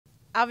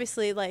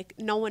obviously, like,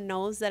 no one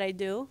knows that I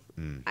do.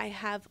 I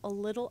have a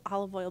little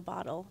olive oil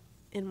bottle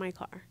in my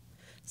car.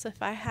 So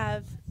if I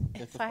have,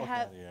 I'm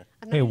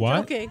not even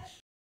joking.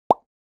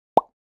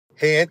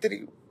 Hey,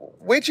 Anthony,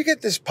 where'd you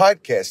get this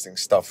podcasting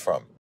stuff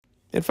from?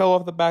 It fell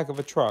off the back of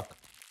a truck.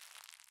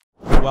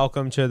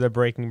 Welcome to the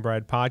Breaking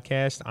Bread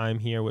podcast. I'm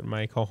here with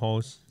my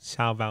co-host,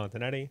 Sal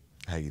Valentinetti.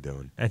 How you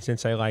doing? And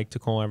since I like to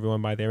call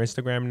everyone by their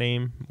Instagram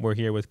name, we're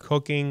here with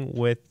Cooking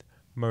with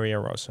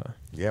Mariarosa.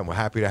 Yeah, and we're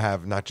happy to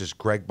have not just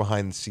Greg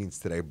behind the scenes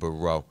today, but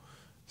Ro.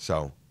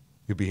 So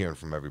you'll be hearing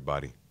from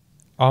everybody.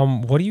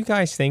 What do you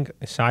guys think?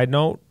 Side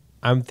note,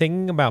 I'm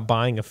thinking about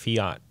buying a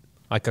Fiat,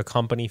 like a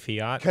company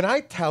Fiat. Can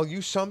I tell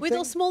you something? With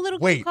those small little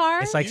Wait,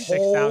 cars? It's like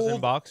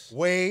 $6,000.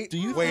 Wait, Do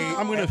you wait. think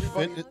I'm going to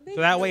fit it? So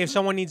that way, if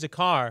someone needs a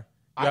car,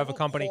 you have a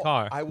company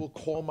car. I will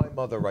call my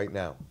mother right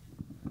now.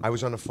 I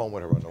was on the phone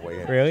with her on the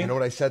way in. Really? You know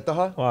what I said to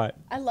her? What?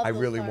 I love I those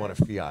really cars. want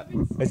a Fiat.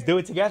 Let's do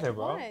it together,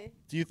 bro. Why?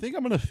 Do you think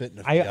I'm going to fit in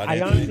a Fiat? I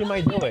honestly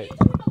might do it.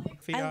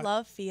 Fiat, I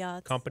love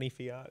Fiat. company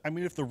Fiat. I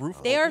mean, if the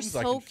roof They are opens,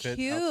 I so can fit outside the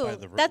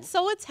cute. roof. That's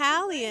so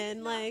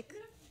Italian. Like,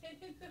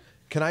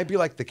 Can I be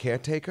like the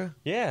caretaker?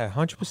 Yeah,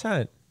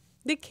 100%.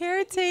 the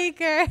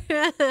caretaker.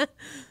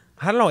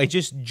 I don't know. It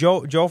just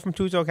Joe from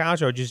Tuzo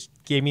Calcio just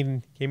gave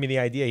me the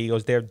idea. He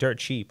goes, they're dirt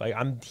cheap.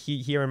 Like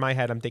here in my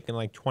head, I'm thinking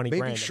like 20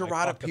 Maybe grand.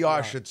 Sharada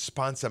PR should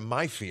sponsor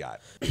my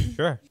Fiat.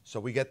 Sure. So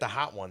we get the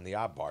hot one, the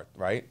Abarth,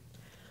 right?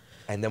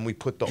 And then we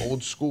put the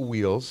old school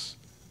wheels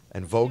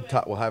and Vogue.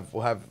 We'll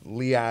have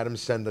Lee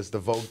Adams send us the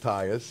Vogue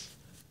tires,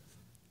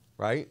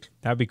 right?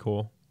 That'd be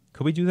cool.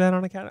 Could we do that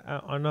on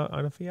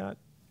a Fiat?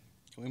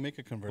 Can we make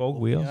a convertible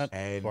Vogue wheels?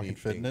 Fiat so I can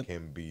fit in Anything it?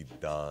 can be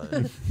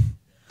done.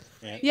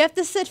 You have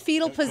to sit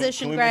fetal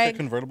position, Can we Greg. make a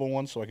convertible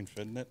one so I can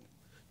fit in it?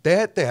 They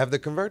have the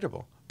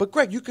convertible, but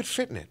Greg, you could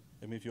fit in it.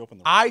 I mean, if you open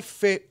the I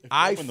fit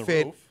open the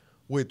roof?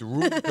 with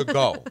room to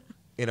go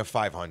in a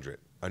 500,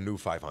 a new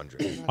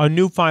 500. A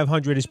new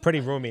 500 is pretty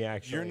roomy,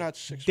 actually. You're not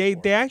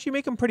 6'4". They actually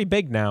make them pretty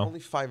big now. Only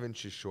 5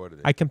 inches shorter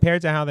than. I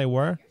compared to how they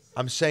were.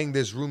 I'm saying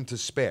there's room to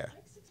spare.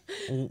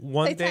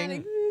 One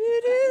Titanic.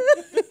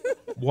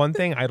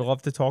 thing I'd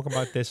love to talk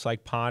about this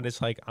like pod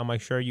is like I'm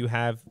like sure you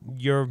have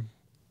your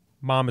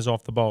mom is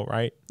off the boat,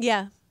 right?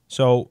 Yeah.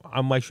 So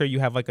I'm like sure you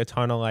have like a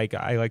ton of like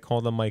I like call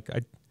them like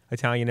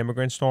Italian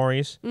immigrant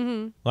stories.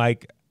 Mm-hmm.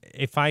 Like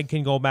if I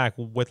can go back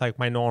with like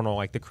my normal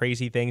like the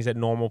crazy things that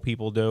normal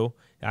people do.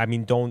 I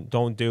mean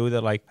don't do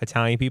that like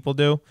Italian people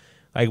do.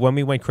 Like when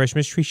we went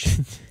Christmas tree,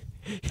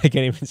 I can't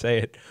even say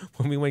it.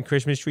 When we went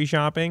Christmas tree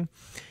shopping,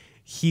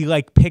 he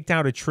like picked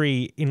out a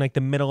tree in like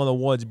the middle of the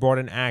woods, brought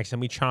an axe,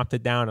 and we chopped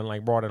it down and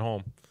like brought it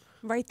home.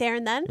 Right there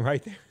and then?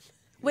 Right there.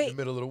 In Wait, the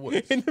middle of the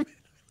woods.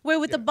 wait,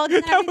 with the bugs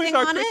and That was everything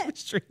our on it?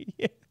 Christmas tree.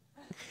 Yeah.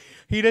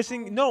 He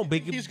doesn't. No,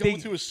 big. He's big,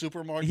 going to a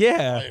supermarket Yeah.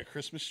 to buy a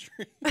Christmas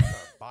tree.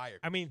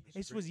 I mean,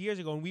 this was years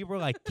ago, and we were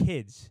like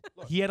kids.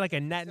 He had like a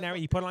net and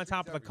everything. He put it on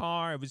top of the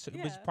car. It was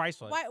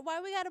priceless.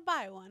 Why we gotta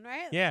buy one,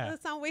 right? Yeah.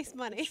 Let's not waste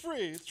money. It's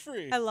free. It's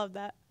free. I love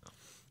that.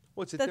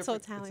 Well, it's a That's so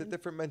different, It's a Italian.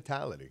 different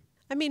mentality.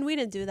 I mean, we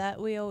didn't do that.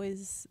 We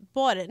always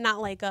bought it. Not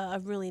like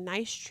a really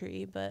nice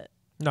tree, but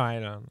No, I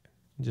don't.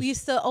 we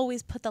used to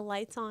always put the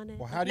lights on it.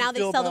 Well, how do you now they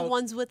feel sell the about-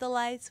 ones with the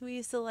lights. We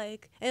used to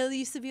like, it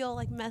used to be all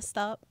like messed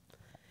up.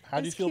 How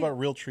do you It's feel cute. about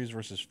real trees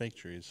versus fake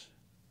trees?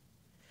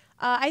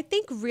 I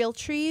think real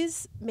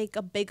trees make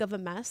a big of a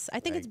mess. I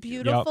think it's Thank you.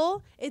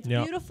 beautiful. It's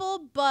Yep.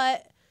 beautiful,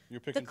 but You're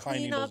picking pine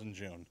cleanup- needles in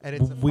June. And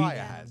it's a we fire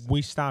hazard.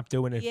 we stopped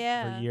doing it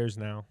Yeah. for years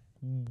now.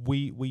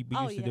 We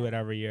Oh, used to do yeah. it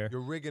every year. You're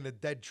rigging a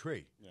dead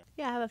tree.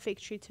 yeah, I have a fake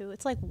tree too.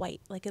 It's like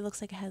white. Like it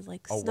looks like it has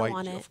like A snow white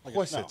on tree. it. Of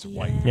course snow. it's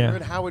white. Yeah. You're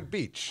in Howard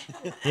Beach.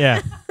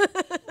 Yeah,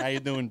 How you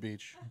doing,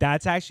 Beach?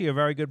 that's actually a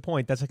very good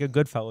point. That's like a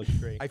Goodfellas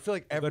tree. I feel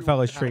like every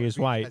Goodfellas tree is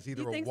white. has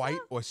either You a think white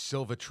so? or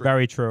silver tree.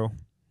 Very true.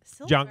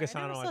 Silver, John I never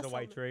Casano saw has a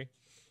white silver. tree.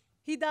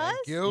 He does?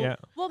 Thank you. Yeah.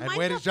 Well, And mine's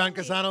where not does John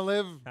funny. Casano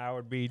live?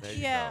 Howard Beach.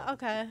 Yeah,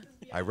 okay.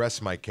 I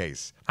rest my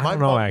case. I My don't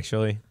know mom-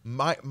 actually.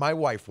 My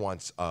wife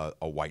wants a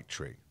white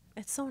tree.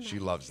 It's so nice. She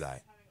loves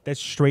that. That's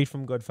straight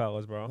from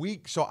Goodfellas, bro.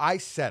 So I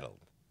settled.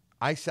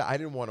 I said I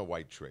didn't want a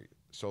white tree.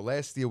 So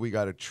last year we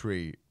got a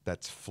tree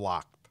that's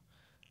flocked,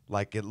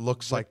 like it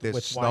looks like there's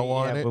With snow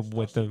white- on yeah, it.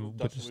 with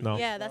the snow.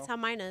 Yeah, that's how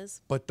mine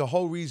is. But the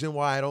whole reason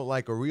why I don't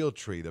like a real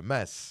tree, the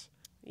mess,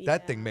 that Yeah.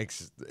 thing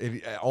makes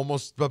it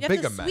almost a You have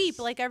bigger to sweep mess.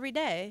 like every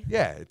day.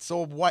 Yeah, it's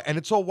all white, and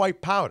it's all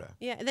white powder.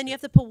 Yeah, and then you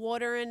have to put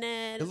water in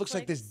it. It looks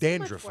like there's so much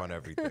dandruff on work.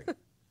 everything.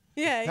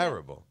 Yeah,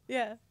 Terrible.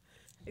 yeah.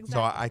 Exactly.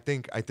 So I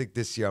think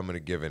this year I'm gonna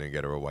give in and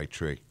get her a white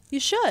tree. You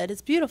should.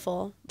 It's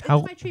beautiful. How-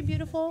 Isn't my tree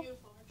beautiful?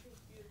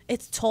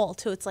 It's tall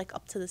too. It's like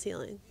up to the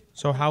ceiling.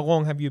 So how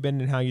long have you been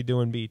in How You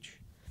Doing Beach?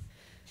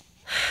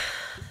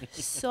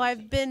 So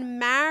I've been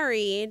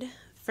married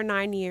for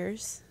 9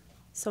 years.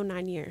 So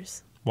 9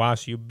 years. Wow,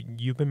 so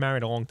you've been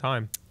married a long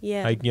time.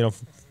 Yeah. Like, you know,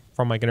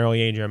 from like an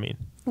early age, I mean.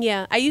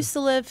 Yeah. I used to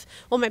live,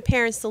 well, my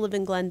parents still live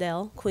in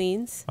Glendale,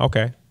 Queens.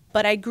 Okay.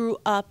 But I grew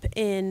up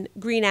in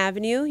Green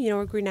Avenue. You know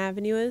where Green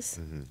Avenue is?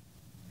 Mm-hmm.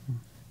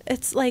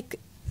 It's like,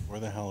 Where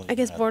the hell is I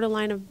guess, that?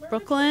 borderline of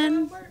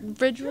Brooklyn,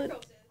 Bridgewood.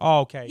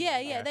 Oh, okay.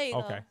 Yeah, there you go.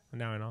 Okay,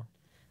 now I know.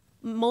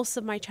 most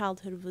of my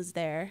childhood was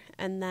there,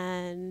 and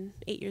then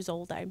 8 years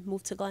old, I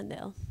moved to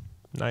Glendale.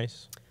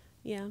 Nice.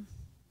 Yeah.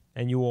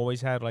 And you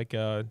always had like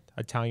a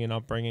Italian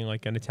upbringing,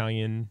 like an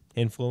Italian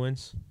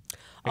influence.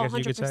 I guess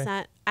you could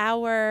say.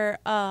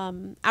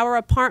 100%. Our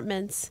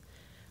apartments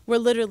were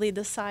literally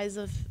the size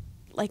of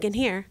like in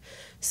here.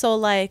 So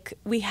like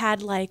we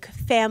had like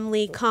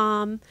family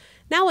calm.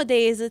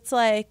 Nowadays it's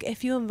like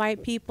if you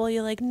invite people,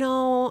 you're like,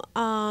 no,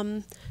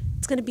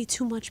 it's gonna be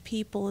too much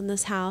people in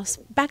this house.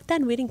 Back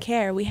then we didn't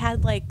care. We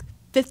had like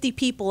 50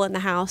 people in the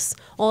house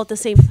all at the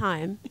same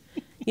time.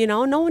 You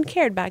know, no one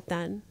cared back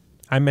then.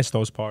 I miss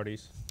those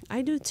parties.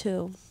 I do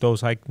too.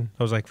 Those like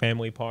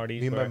family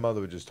parties. Me and my where-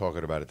 mother were just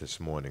talking about it this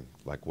morning,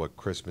 like what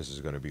Christmas is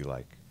going to be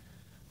like.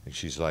 And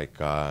she's like,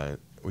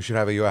 we should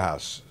have it at your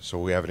house, so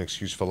we have an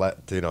excuse for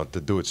to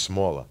do it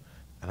smaller.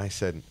 And I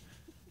said,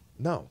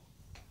 no,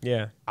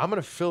 Yeah. I'm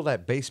going to fill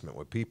that basement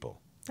with people,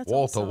 That's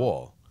wall awesome. to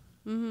wall.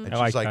 And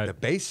I she's like like,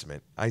 that. the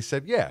basement? I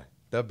said, yeah,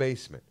 the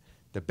basement.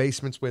 The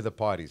basement's where the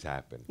parties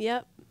happen.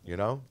 Yep. You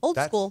know? Old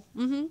school.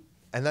 Mm-hmm.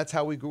 And that's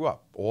how we grew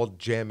up, all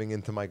jamming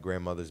into my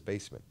grandmother's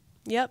basement.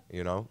 Yep.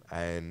 You know,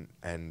 and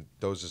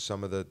those are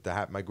some of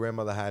my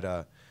grandmother had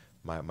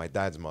my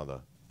dad's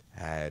mother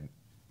had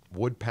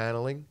wood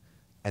paneling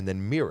and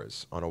then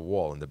mirrors on a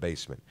wall in the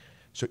basement.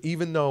 So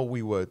even though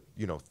we were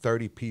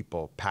 30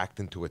 people packed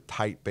into a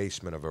tight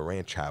basement of a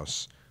ranch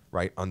house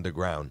right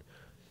underground,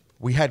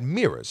 we had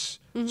mirrors.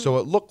 So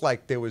it looked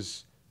like there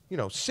was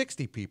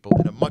 60 people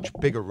in a much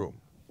bigger room.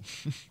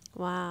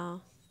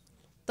 Wow.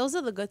 Those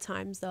are the good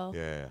times though.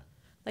 Yeah.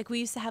 Like we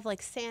used to have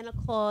like Santa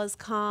Claus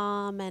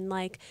come, and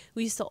like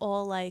we used to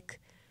all like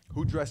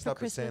Who dressed For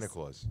up as Santa Christmas.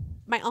 Claus?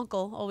 my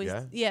uncle always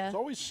Yeah? yeah. There's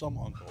always some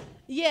uncle.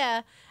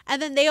 Yeah. And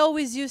then they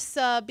always used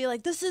to be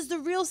like, this is the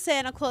real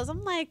Santa Claus.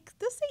 I'm like,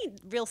 this ain't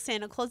real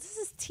Santa Claus. This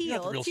is You're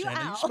teal. not the real It's you Santa.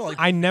 You out. smell like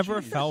I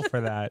never cheese. fell for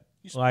that.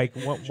 Like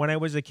when I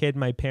was a kid,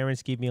 my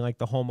parents gave me like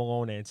the Home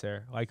Alone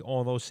answer. Like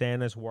all those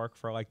Santas work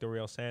for like the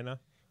real Santa.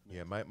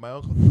 Yeah, my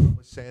Uncle Tom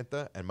was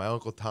Santa, and my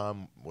Uncle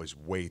Tom was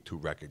way too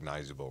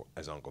recognizable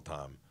as Uncle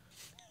Tom.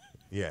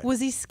 Yeah. Was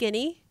he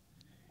skinny?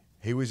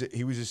 He was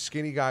a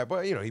skinny guy,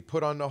 but he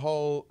put on the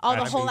whole. Oh,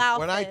 the I whole mean, outfit.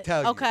 When I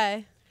tell you,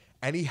 Okay.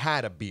 and he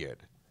had a beard,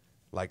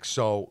 like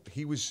so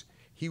he was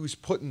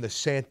putting the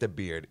Santa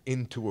beard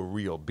into a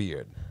real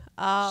beard.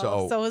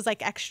 Oh, so it was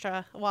like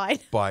extra wide.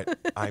 But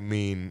I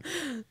mean,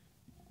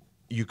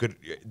 you could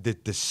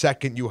the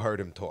second you heard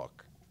him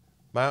talk,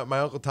 my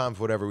Uncle Tom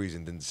for whatever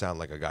reason didn't sound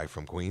like a guy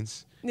from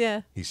Queens.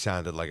 Yeah. He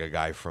sounded like a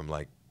guy from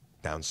like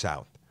down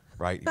south,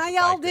 right? He's How a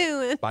y'all biker-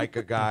 doing?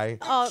 Biker guy,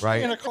 Oh.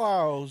 right? Santa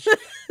Claus.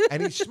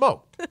 And he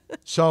smoked.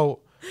 So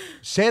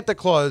Santa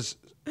Claus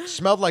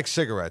smelled like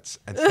cigarettes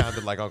and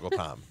sounded like Uncle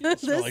Tom. You don't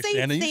smell This like ain't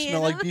Santa. You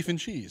smell like Santa. beef and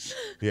cheese.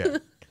 Yeah.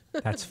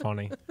 That's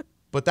funny.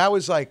 But that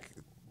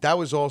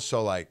was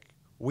also like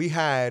we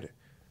had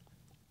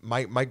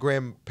my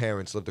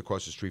grandparents lived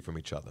across the street from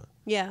each other.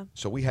 Yeah.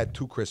 So we had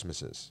two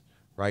Christmases,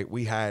 right?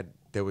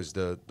 There was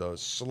the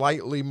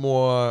slightly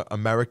more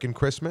American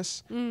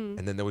Christmas, and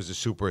then there was the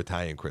super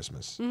Italian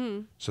Christmas.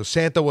 So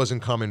Santa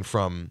wasn't coming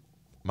from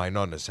my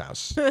nonna's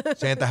house.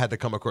 Santa had to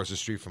come across the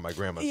street from my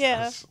grandma's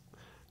Yeah. house.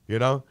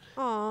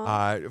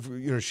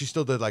 She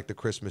still did like the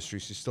Christmas tree.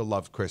 She still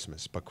loved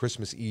Christmas, but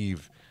Christmas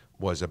Eve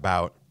was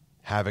about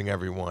having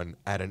everyone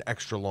at an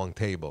extra long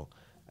table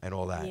and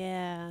all that.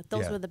 Yeah.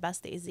 Those Yeah. were the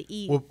best days to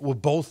eat. Were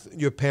both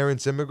your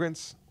parents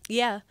immigrants?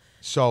 Yeah.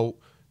 So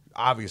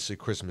obviously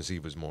Christmas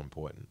Eve was more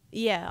important.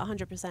 Yeah,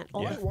 100%.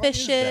 All Yeah. the Why is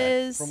that?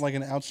 fishes. From like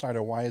an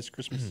outsider, why is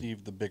Christmas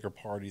Eve the bigger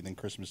party than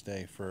Christmas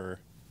Day for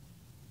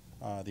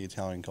the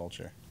Italian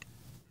culture?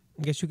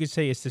 I guess you could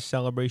say it's the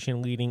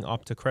celebration leading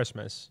up to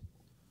Christmas.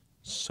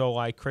 So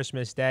like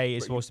Christmas Day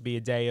is supposed to be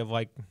a day of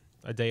like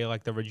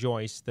the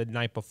rejoice. The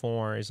night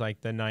before is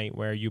like the night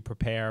where you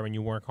prepare and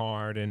you work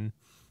hard and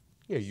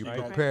Yeah, you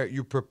Right.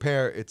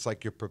 prepare. It's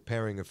like you're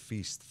preparing a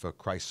feast for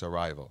Christ's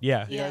arrival.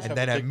 yeah, You guys And have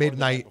then a at big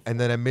party the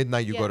night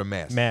midnight, you Yeah. go to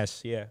mass.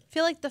 mass, yeah. I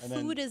feel like the And then-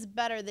 food is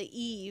better the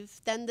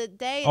eve than the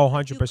day. Oh, It's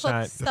like you cook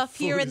 100%. Stuff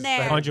The here food and is there.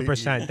 better.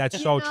 100%. That's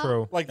You so know?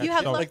 true. Like You that's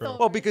have so leftovers. true.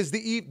 Well, because the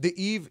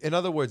eve, in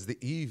other words, the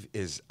eve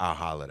is a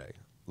holiday.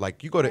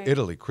 Like you go to Right.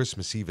 Italy,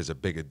 Christmas Eve is a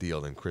bigger deal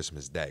than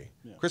Christmas Day.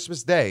 Yeah.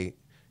 Christmas Day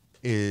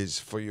is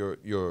for your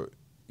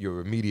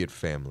immediate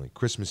family.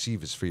 Christmas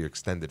Eve is for your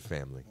extended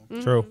family.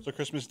 True. So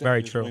Christmas Day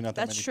Very is true. really not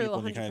that That's many true, people.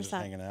 And you're kind of just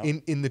 100%. hanging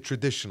out. In the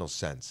traditional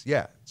sense,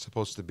 yeah, it's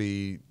supposed to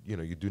be.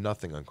 You do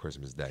nothing on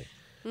Christmas Day.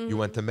 You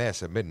went to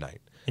mass at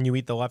midnight. And you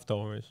eat the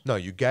leftovers. No,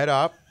 you get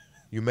up,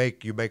 you make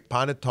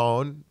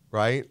panettone,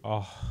 right?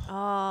 Oh,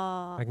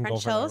 Oh, I can go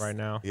French for that toast? right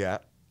now. Yeah.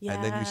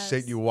 And then you sit,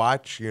 Yes. you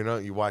watch,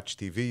 you watch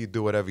TV, you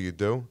do whatever you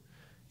do.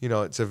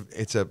 It's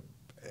a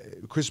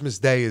Christmas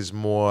Day is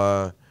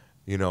more,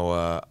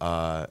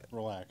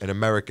 Relax. an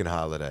American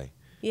holiday,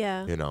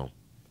 Yeah.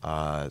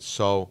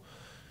 so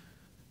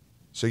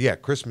yeah,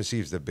 Christmas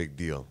Eve's the big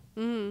deal.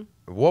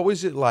 What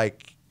was it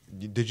like?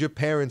 Did your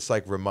parents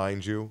like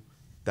remind you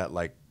that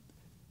like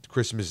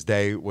Christmas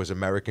Day was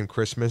American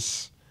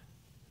Christmas?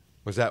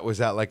 Was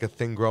that like a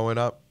thing growing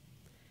up?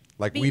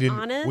 Like Be we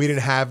honest? didn't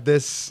have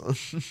this.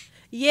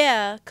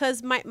 Yeah,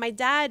 because my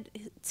dad,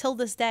 till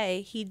this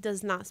day, he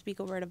does not speak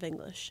a word of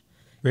English.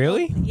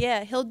 Really?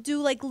 Yeah, he'll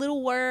do like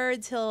little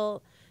words.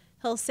 He'll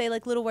say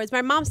like little words.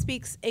 My mom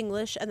speaks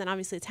English and then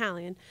obviously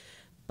Italian,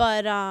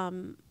 but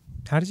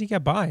How does he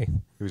get by?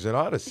 He was an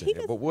artist. He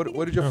But gets- what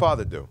he did your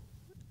father do?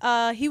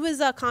 he was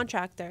a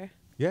contractor.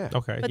 Yeah.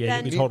 Okay. But Yeah,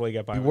 then- you can totally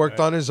get by. He with worked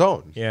that. on his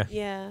own. Yeah.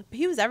 Yeah, but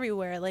he was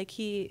everywhere. Like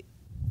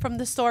from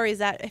the stories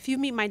that if you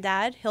meet my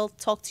dad, he'll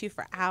talk to you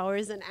for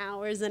hours and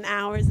hours and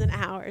hours and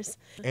hours.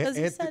 Because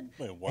he said,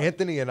 Wait, what?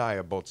 Anthony and I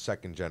are both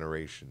second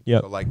generation.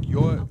 Yep. So like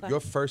your Okay. your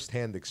first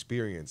hand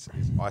experience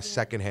is our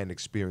second hand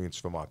experience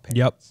from our parents.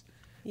 Yep.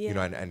 yeah, You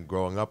know, and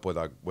growing up with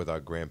our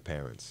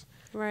grandparents.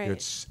 right. You know,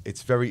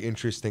 it's very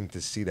interesting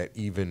to see that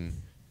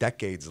even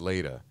decades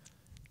later,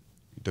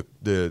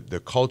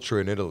 the culture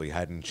in Italy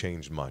hadn't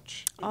changed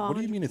much. What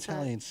do you mean 100%.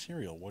 Italian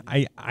cereal? What do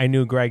you I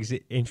knew Greg's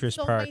interest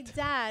So my perked.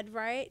 dad,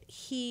 right?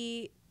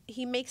 He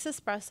makes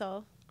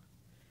espresso,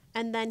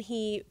 and then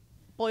he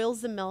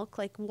boils the milk,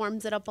 like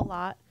warms it up a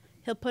lot.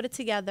 He'll put it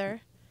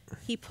together.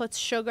 He puts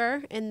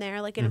sugar in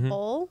there, like in a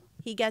bowl.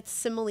 He gets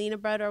semolina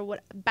bread or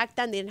what. Back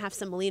then they didn't have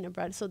semolina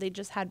bread, so they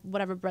just had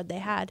whatever bread they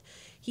had.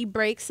 He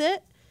breaks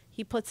it.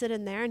 He puts it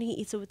in there, and he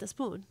eats it with a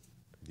spoon.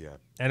 Yeah.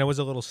 And it was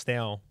a little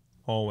stale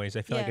always.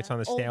 I feel like Yeah, it's on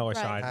the old staler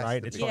bread. side, Has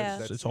right? to It's be. Yeah.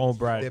 That's- it's old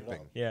bread.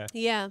 Dipping. Yeah.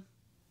 Yeah,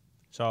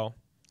 So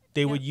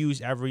they would use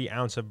every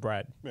ounce of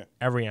bread. Yeah.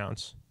 Every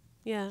ounce.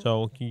 yeah.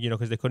 So,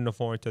 because they couldn't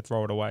afford to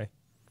throw it away.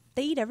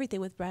 They eat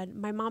everything with bread.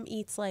 My mom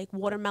eats like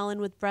watermelon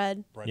with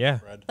bread. bread? Yeah.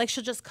 Bread. Like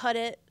she'll just cut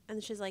it,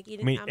 and she's like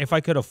eating. I mean, I'm if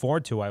like, I could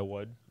afford to, I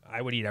would.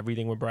 I would eat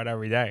everything with bread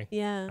every day.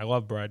 yeah. I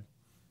love bread.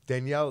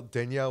 Danielle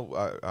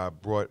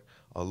brought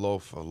a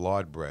loaf of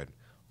lard bread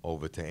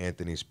over to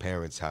Anthony's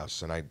parents'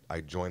 house, and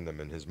I joined them,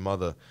 and his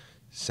mother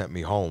sent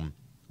me home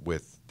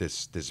with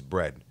this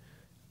bread,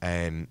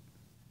 and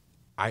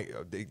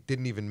they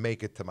didn't even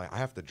make it to I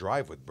have to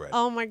drive with bread.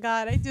 Oh my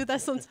God, I do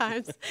that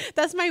sometimes.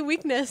 That's my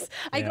weakness.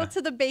 I Yeah. go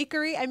to the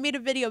bakery. I made a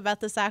video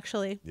about this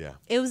actually. Yeah.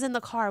 It was in the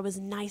car. It was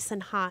nice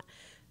and hot.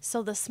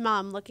 So the smell,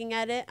 I'm looking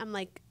at it. I'm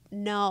like,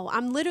 no.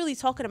 I'm literally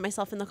talking to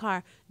myself in the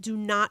car. Do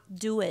not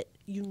do it.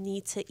 You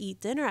need to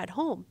eat dinner at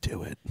home.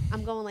 Do it.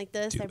 I'm going like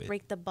this. Do I it.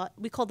 break the butt.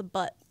 We call the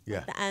butt. Yeah.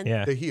 Like the end.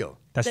 Yeah. The heel.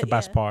 That's the The-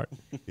 best yeah. part.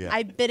 Yeah.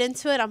 I bit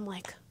into it. I'm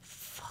like,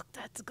 fuck,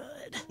 that's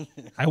good.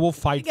 I will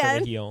fight for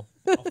Again. the heel.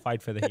 I'll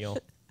fight for the heel.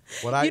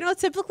 What You know,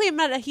 typically I'm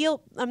not a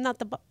heel. I'm not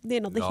the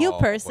heel No,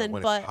 person,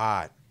 when but it's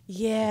hot,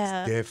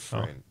 yeah. it's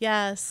different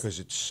Yes. because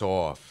it's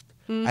soft.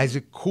 As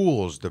it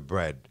cools the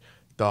bread,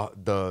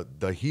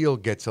 the heel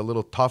gets a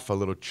little tougher, a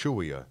little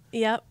chewier.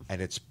 Yep.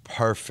 And it's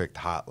perfect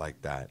hot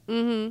like that.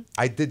 Mm-hmm.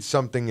 I did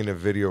something in a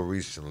video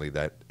recently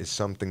that is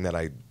something that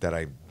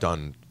I've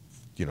done,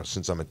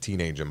 since I'm a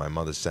teenager. My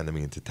mother's sending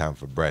me into town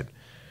for bread.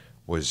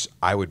 Was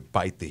I would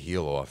bite the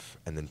heel off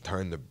and then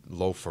turn the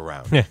loaf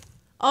around. Yeah.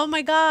 Oh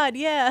my God,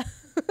 yeah.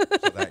 So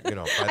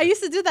that, I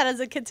used to do that as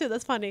a kid too.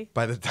 That's funny.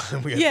 by the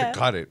time we had Yeah. to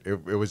cut it,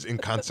 it was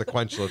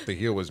inconsequential if the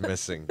heel was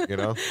missing.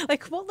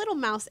 Like, what little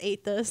mouse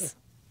ate this?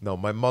 No,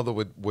 my mother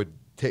would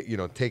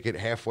take it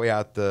halfway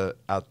out the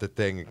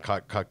thing and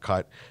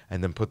cut,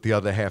 and then put the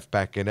other half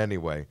back in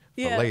anyway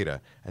for Yeah.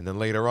 later. And then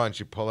later on,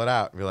 she'd pull it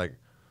out and be like,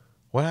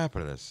 "What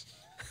happened to this?"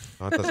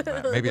 Oh, it doesn't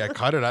matter. Maybe I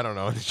cut it. I don't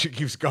know. And she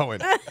keeps going.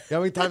 You know how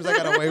many times I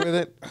got away with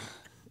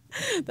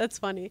it? That's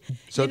funny.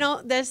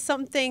 So- There's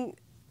something,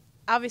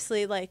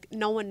 obviously, like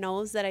no one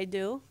knows that I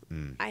do.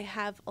 Mm. I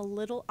have a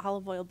little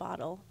olive oil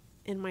bottle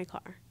in my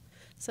car.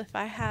 So if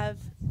I have,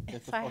 Get the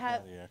if I fuck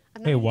have, outta here.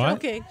 I'm Hey, not even what?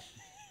 joking.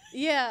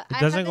 Yeah, I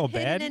doesn't have go it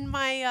hidden bad? in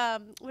my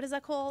what is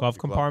that called? Glove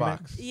Glove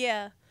compartment. box.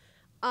 Yeah.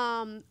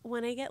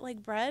 When I get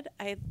like bread,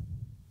 I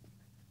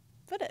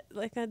put it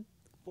like a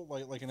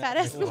Well, like an Fat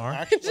ass actual, bar.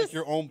 like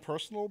your own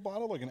personal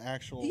bottle, like an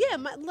actual.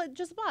 like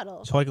just a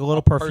bottle. So like a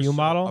little perfume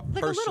bottle. Like a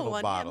little personal one,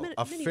 yeah, bottle, mini-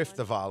 a mini fifth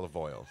one. of olive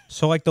oil.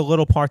 So like the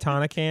little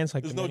Partana cans,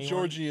 like There's the no mini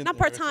Georgie in Not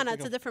there. It's Partana, like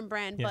it's a different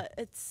brand, Yeah. but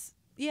it's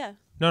yeah,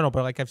 No,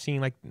 but like I've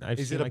seen Is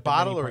seen, it a like, the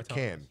bottle mini or a Partanas.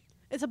 can?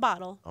 it's a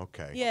bottle.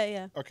 Okay. Yeah,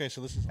 yeah. Okay,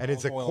 so this is. And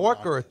it's a olive oil cork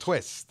and or a vodka.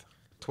 twist?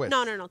 Twist.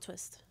 No,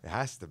 twist. It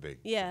has to be.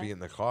 Yeah. To be in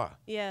the car.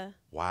 Yeah,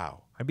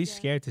 Wow. I'd be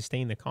scared to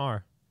stain the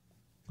car.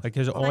 Like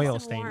there's nice oil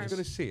and stains. warm. I'm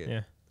gonna see it.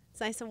 Yeah.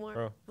 it's nice and warm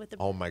Bro. with the.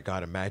 Oh my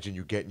God! Imagine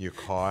you get in your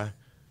car,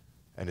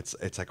 and it's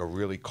like a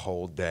really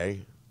cold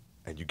day,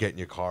 and you get in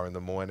your car in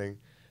the morning.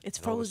 It's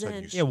and all of a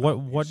sudden frozen. you Yeah, smell-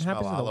 what you smell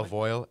happens to the olive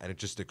oil, and it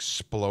just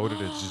exploded.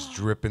 It's just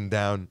dripping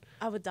down.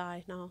 I would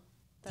die. No.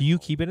 Do you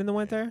keep it in the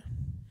winter?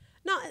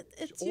 No,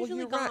 it's All usually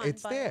year gone. round.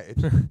 It's but there.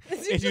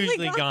 It's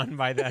usually gone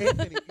by then.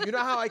 Anthony, you know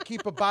how I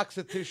keep a box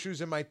of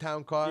tissues in my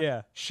town car?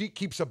 Yeah. She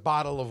keeps a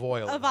bottle of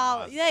oil. in her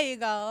About house. there you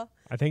go.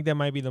 I think that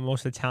might be the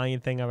most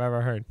Italian thing I've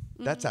ever heard.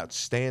 That's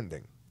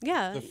outstanding.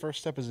 Yeah. The first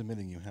step is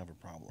admitting you have a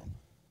problem.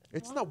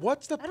 It's not.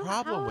 What's the I don't-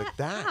 problem how- with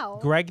that? how?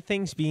 Greg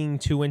thinks being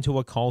too into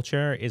a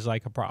culture is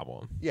like a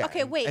problem. Yeah.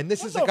 Okay, wait. And this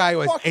What is the a guy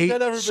who has fuck has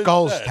that ever 8 been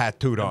skulls said?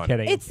 tattooed I'm on.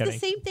 kidding. I'm It's the kidding,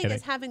 same thing kidding.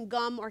 as having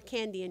gum or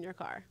candy in your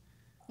car.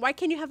 Why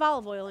can't you have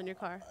olive oil in your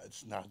car?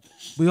 It's not.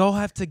 We all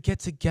have to get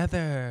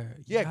together.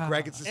 Yeah,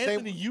 Greg, it's the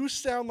Anthony, same. you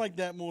sound like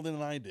that more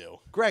than I do.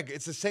 Greg,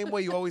 it's the same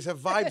way you always have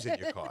vibes in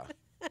your car.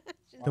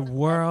 The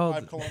world.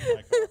 I've cologne in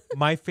my car.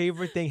 My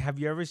favorite thing. Have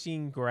you ever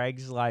seen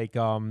Greg's like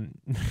God,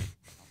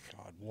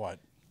 what?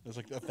 There's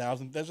like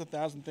 1,000. There's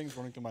 1,000 things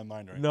running through my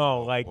mind right now.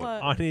 No, like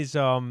What? on his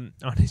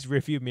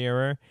rearview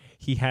mirror,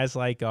 he has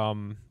like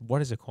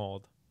what is it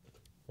called?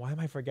 Why am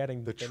I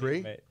forgetting The name tree?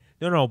 of it?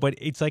 No, but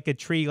it's like a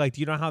tree. Like,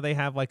 do you know how they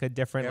have like a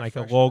different Air like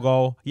freshener? a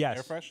logo? Air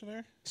Yes.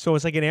 freshener? So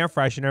it's like an air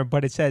freshener,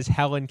 but it says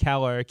Helen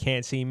Keller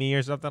can't see me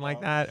or something like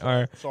that.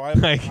 Or So I have,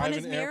 like, I have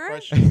his an air mirror?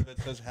 freshener that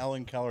says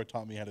Helen Keller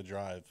taught me how to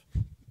drive.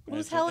 And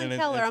Who's it's- Helen and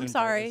Keller? I'm in,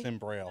 sorry. It's in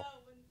Braille.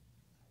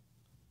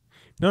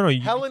 no,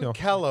 you Helen no.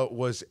 Keller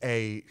was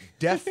a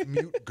deaf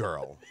mute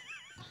girl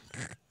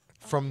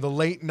from the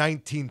late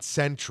 19th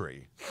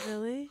century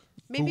Really? who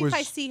Maybe if I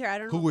was- see her, I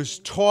don't know. who was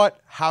taught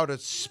how to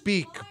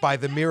speak by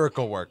the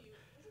miracle work.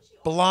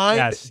 Blind,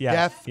 Yes,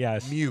 deaf,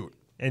 yes. mute.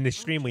 and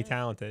extremely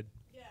talented.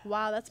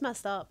 Wow, that's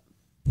messed up.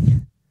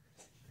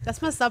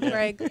 That's messed up,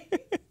 Greg.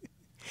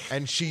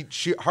 And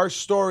her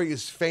story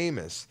is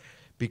famous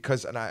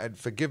because, and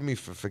forgive me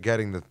for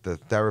forgetting the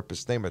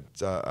therapist's name,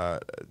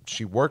 but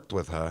she worked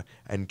with her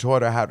and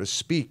taught her how to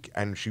speak,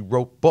 and she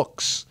wrote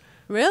books.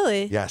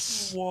 Really?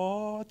 Yes.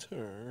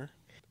 Water.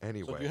 So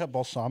Anyway. do you have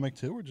balsamic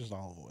too, or just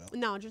olive oil?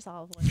 No, just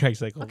olive oil.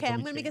 Greg's like, Okay, I'm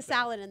gonna make a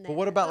salad in there. But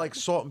what about like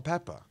salt and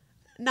pepper?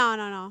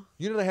 No.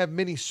 You know they have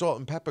mini salt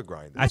and pepper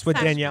grinders. That's what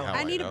Sounds- Danielle. How I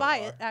I need to know. buy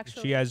it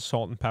actually. She has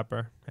salt and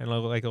pepper and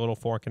like a little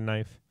fork and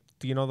knife.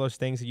 Do you know those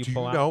things that you Do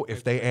pull you out? know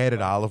if they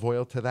added olive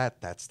oil to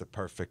that, that's the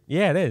perfect.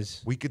 Yeah, it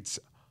is. We could.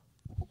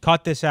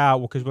 Cut this out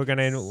because we're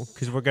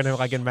gonna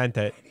like invent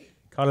it.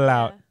 Cut it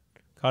out.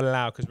 Cut it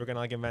out because we're gonna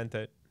like invent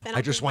it. Then I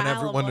I'll just drink want my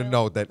olive everyone to oil.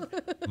 know that This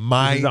is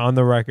my, on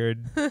the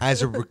record.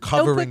 as a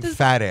recovering this-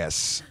 fat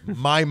ass,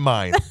 my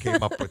mind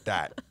came up with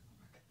that.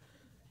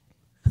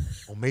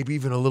 Or maybe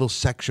even a little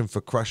section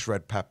for crushed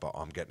red pepper. Oh,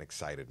 I'm getting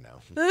excited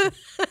now. Little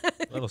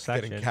Getting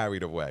section.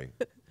 carried away.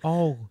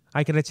 Oh,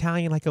 like an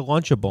Italian, like a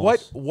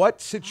Lunchables. What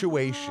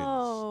situations?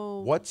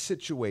 Oh. What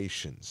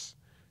situations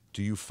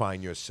do you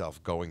find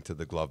yourself going to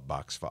the glove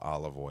box for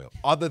olive oil?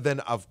 Other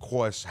than, of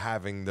course,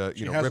 having the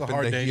She has a ripping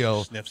hard the day, she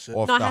heel sniffs it.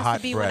 off No, it the has hot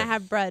to be bread. when I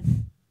have bread.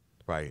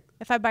 Right.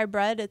 If I buy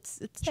bread, it's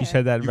She there.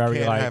 said that You very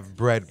can't like. have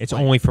bread. It's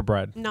like- only for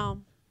bread.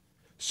 No.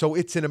 So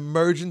it's an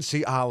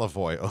emergency olive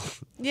oil.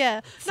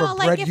 Yeah. For No,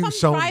 like bread if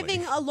use I'm only.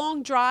 driving a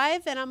long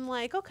drive and I'm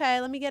like,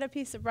 okay, let me get a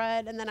piece of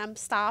bread, and then I'm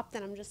stopped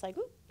and I'm just like,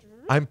 ooh.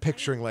 I'm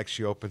picturing like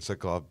she opens a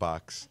glove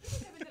box.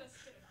 need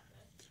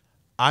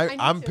I'm to,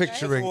 right?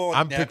 picturing. Little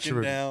I'm napkin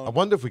picturing. down. I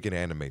wonder if we can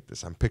animate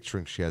this. I'm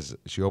picturing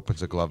she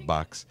opens a glove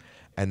box,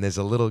 and there's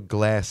a little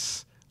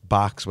glass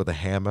box with a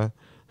hammer,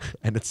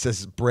 and it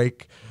says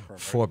 "break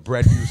for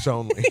bread use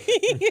only."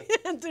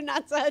 Do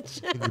not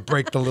touch. You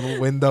break the little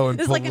window and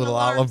It's pull like a an little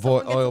alarm. olive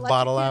Someone gets oil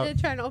bottle out.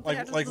 electrocuted trying to open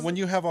it. Like when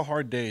you have a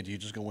hard day, do you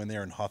just go in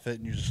there and huff it,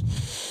 and you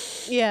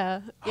just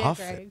Yeah, Huff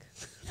Greg.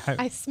 it.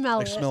 I smell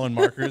like it. smelling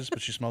markers,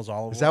 but she smells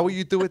olive oil? Is that what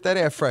you do with that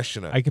air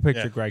freshener? I can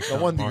picture Yeah. Greg. No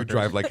selling wonder you markers.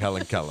 drive like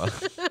Helen Keller.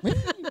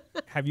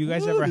 Have you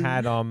guys ever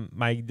had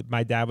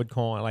my dad would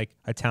call it like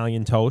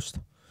Italian toast?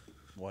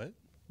 What?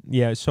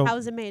 Yeah. So How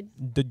is it made?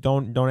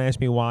 don't ask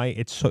me why.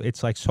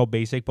 It's like so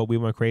basic, but we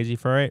went crazy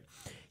for it.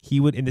 He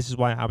would, and this is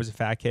why I was a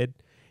fat kid.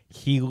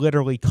 He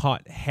literally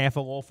cut half a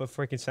loaf of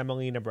freaking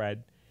semolina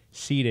bread,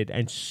 seeded,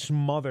 and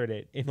smothered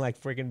it in like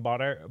freaking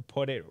butter.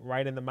 Put it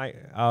right in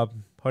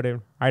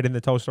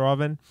the toaster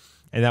oven,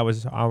 and that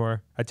was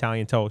our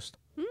Italian toast.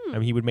 I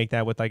mean, he would make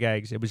that with like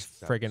eggs. It was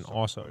freaking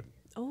awesome.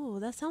 Oh,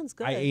 that sounds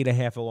good. I ate a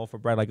half a loaf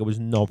of bread like it was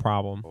no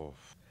problem.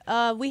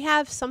 We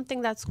have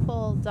something that's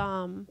called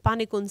pane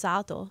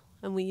gonzato,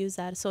 and we use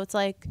that. So it's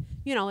like,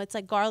 it's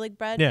like garlic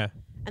bread. Yeah.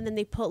 And then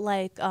they put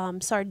like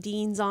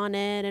sardines on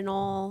it and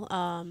all.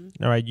 All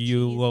right,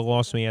 you cheese.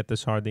 lost me at the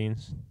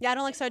sardines, Yeah, I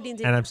don't like sardines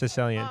either. and I'm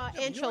Sicilian.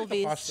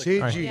 Anchovies. pasta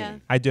CG. Yeah.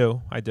 I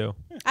do. I don't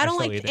still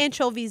like eat it.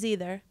 anchovies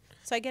either.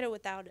 So I get it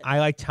without it. I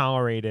like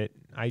tolerate it.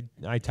 I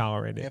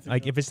tolerate it. Anthony,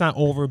 Like no. if it's not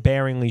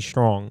overbearingly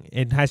strong,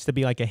 it has to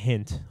be like a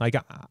hint. Like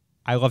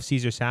I love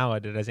Caesar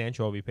salad. It has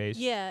anchovy paste.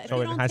 Yeah, if so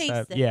you it don't has taste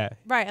to. it. Yeah.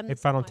 Right, I'm the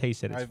If I same don't way.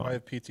 taste it, it's I fine.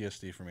 have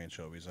PTSD from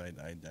anchovies. I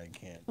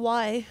can't.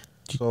 Why?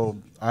 So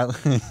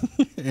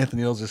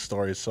Anthony knows this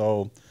story.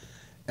 So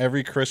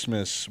every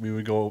Christmas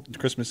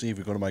Christmas Eve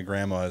we go to my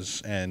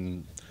grandma's,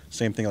 and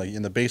same thing, like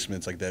in the basement,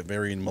 it's like that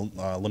very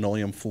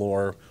linoleum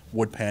floor,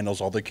 wood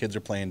panels. All the kids are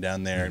playing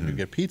down there, and we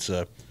get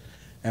pizza.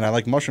 And I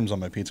like mushrooms on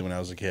my pizza when I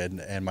was a kid,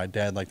 and my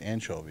dad liked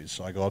anchovies.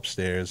 So I go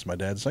upstairs. My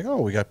dad's like, "Oh,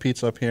 we got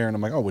pizza up here," and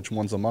I'm like, "Oh, which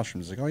one's the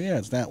mushrooms?" He's like, "Oh yeah,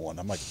 it's that one."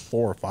 I'm like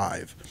 4 or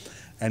 5,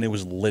 and it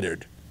was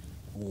littered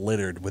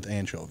with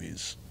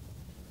anchovies.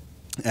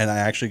 And I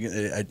actually,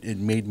 it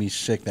made me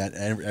sick. That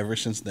ever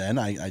since then,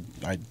 I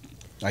can't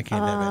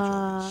have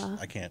anchovies.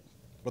 I can't.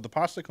 But the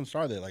pasta con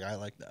sarde, like I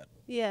like that.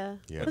 Yeah.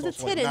 Yeah. Because It's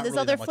it's also, like, hidden. not There's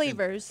really other that much in-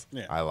 flavors.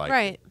 Yeah. I like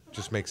Right. it.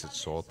 Just makes it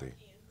salty.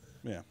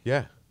 Yeah.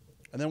 Yeah.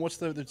 And then what's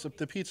the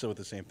pizza with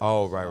the same thing?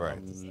 Oh, right.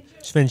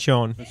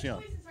 Sfincione. It's, yeah.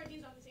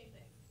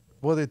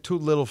 Well, they're two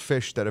little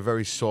fish that are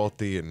very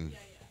salty and.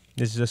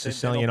 This is a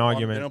Sicilian don't belong-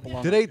 argument. They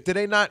don't belong Do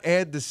they not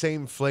add the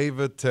same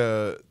flavor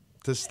to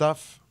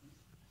stuff?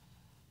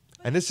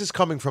 And this is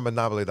coming from a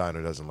Napoletan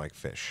who doesn't like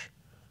fish.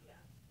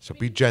 So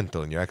be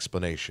gentle in your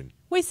explanation.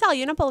 Wait, Sal,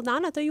 you're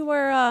Napoletan? I thought you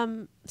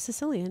were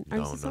Sicilian. Are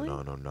you No,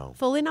 Sicilian? no.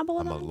 Fully I'm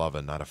Napoletan? a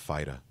lover, not a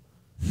fighter.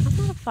 I'm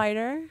not a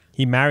fighter.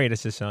 He married a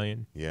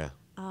Sicilian. Yeah.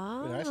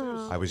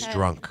 Oh. I was okay.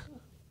 drunk.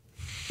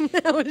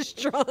 I was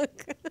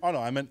drunk. Oh no,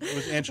 I meant it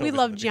was anchovies. love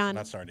on the pizza, John.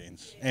 not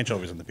sardines.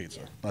 Anchovies in the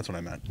pizza. That's what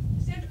I meant.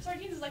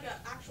 Sardines is like an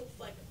actual,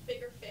 like,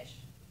 bigger fish.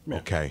 Yeah.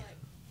 Okay.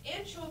 Like,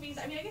 anchovies,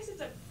 I mean, I guess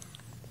it's a.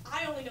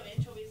 I only know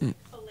anchovies like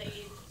filleted,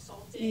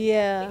 salted.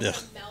 Yeah. They Ugh.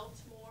 kind of melt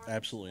more.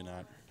 Absolutely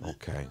not.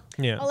 Okay.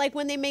 Yeah. Or like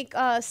when they make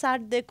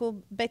sarde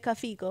con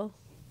beccafico.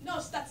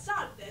 No, that's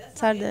sarde. That's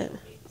Sarde. not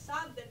anchovy.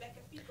 Sarde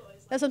beccafico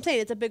is That's what I'm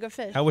saying. It's a bigger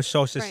fish. That was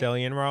so Right.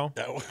 Sicilian, bro.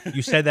 No.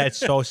 You said that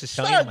so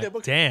Sicilian. I'm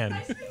like, damn.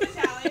 I speak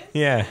Italian.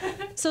 Yeah.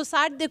 So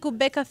sarde con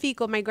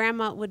beccafico, my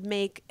grandma would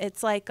make.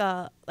 It's like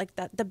the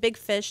big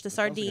fish, the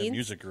Sounds like a sardines,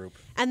 music group.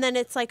 and then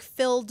it's like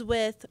filled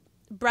with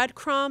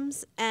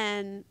breadcrumbs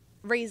and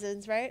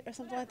raisins, right, or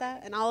something like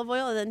that, and olive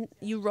oil, and then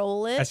you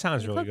roll it. That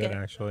sounds you really cook good, it.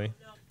 actually.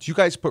 Do you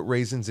guys put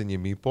raisins in your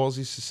meatballs,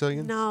 you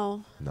Sicilians?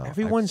 No. No.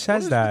 Everyone is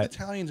says with that.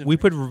 Italians and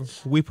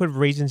We put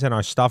raisins in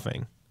our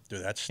stuffing,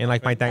 Dude, that's in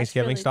like my stuffing.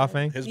 Thanksgiving really good.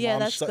 stuffing. His Yeah,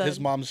 mom's that's good. his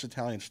mom's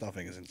Italian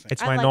stuffing is insane.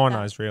 It's I my like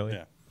nonna's, that. really.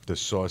 yeah. The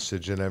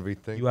sausage and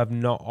everything. You have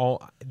no. Oh,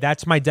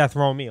 that's my death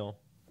row meal,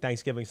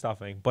 Thanksgiving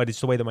stuffing. But it's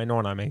the way that my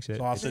nonna makes it.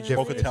 Sausage, Yeah.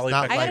 bocatelli, It's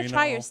not I gotta like- try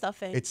pecorino. your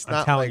stuffing. It's I'm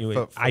not telling like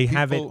you, for I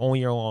have it people- all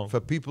year long. For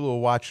people who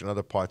watch in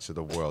other parts of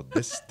the world,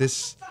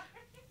 this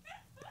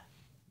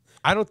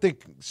I don't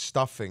think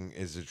stuffing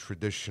is a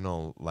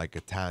traditional like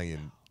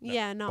Italian.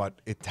 Yeah, no. But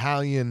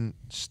Italian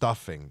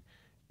stuffing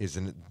is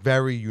a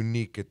very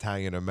unique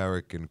Italian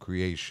American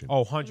creation.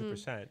 Oh,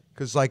 100%.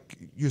 Because like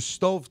your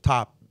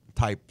stovetop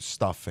type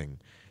stuffing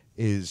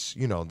is,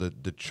 you know,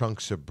 the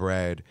chunks of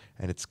bread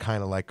and it's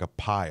kind of like a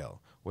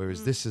pile.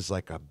 Whereas this is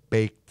like a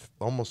baked,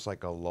 almost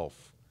like a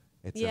loaf.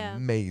 It's Yeah.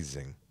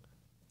 amazing.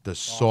 The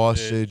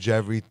sausage,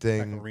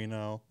 everything.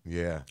 Pecorino,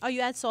 Yeah. Oh,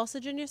 you add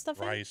sausage in your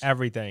stuffing? rice.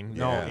 Everything.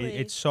 No, Yeah.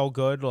 it's so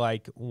good.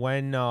 Like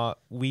when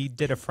we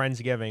did a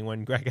Friendsgiving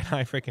when Greg and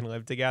I freaking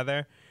lived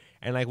together,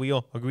 and like we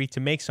all agreed to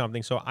make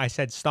something. So I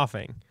said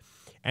stuffing,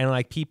 and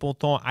like people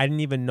thought I didn't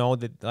even know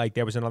that like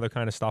there was another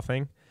kind of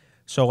stuffing.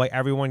 So like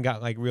everyone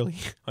got like really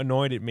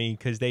annoyed at me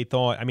because they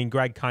thought. I mean,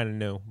 Greg kind of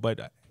knew,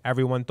 but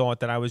everyone thought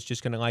that I was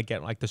just gonna like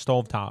get like the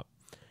stovetop.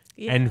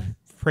 Yeah. And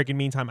freaking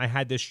meantime, I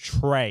had this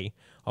tray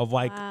of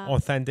like Wow.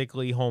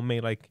 authentically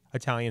homemade like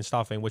Italian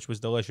stuffing, which was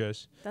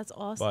delicious. That's But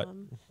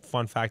awesome.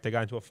 fun fact, I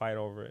got into a fight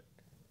over it.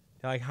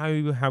 They're like, how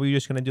are you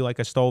just gonna do like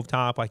a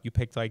stovetop? Like you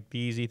picked like the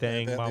easy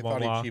thing, They, blah they blah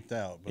thought blah. he cheaped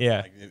out. But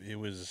Yeah. like, it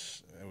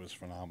was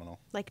phenomenal.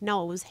 Like,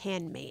 no, it was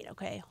handmade,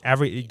 okay?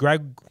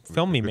 Greg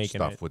filmed me Good making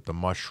stuff it. with the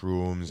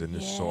mushrooms and the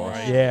Yeah.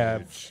 sauce. Yeah,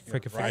 Rice, freaking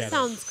rice, forget That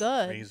sounds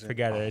good. raisin.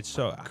 Forget it. It's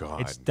so God.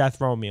 it's death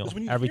row meal 'Cause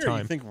when you every hear it, time.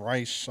 you think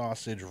rice,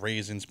 sausage,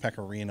 raisins,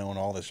 pecorino, and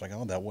all this. Like,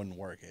 oh, that wouldn't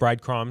work.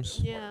 Breadcrumbs.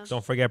 Yeah.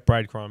 Don't forget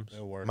breadcrumbs.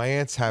 It'll work. My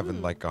aunt's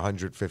having like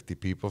 150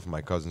 people for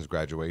my cousin's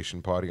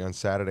graduation party on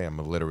Saturday. I'm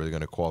literally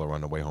going to call her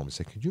on the way home and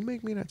say, could you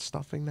make me that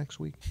stuffing next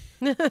week?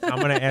 I'm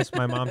gonna ask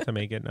my mom to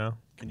make it now.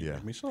 Can you Yeah.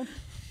 give me some?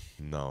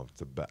 No,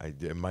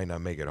 it might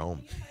not make it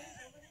home.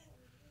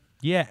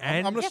 Yeah,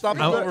 and I'm gonna stop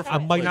Yeah, I'm, over for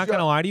I'm a like plate. not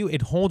gonna lie to you,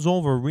 it holds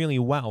over really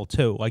well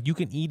too. Like you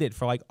can eat it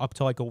for like up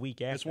to like a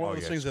week It's after. one of Oh,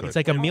 those yeah, things it's that It's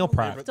like a meal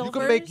prep.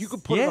 You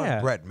could put it Yeah.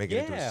 on bread, make it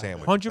into a Yeah.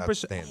 sandwich. 100%.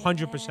 Outstanding.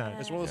 100%.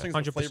 It's one of those things.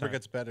 100%. The flavor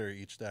gets better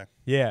each day.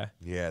 Yeah.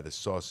 Yeah, the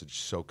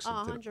sausage soaks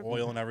Oh, into 100%.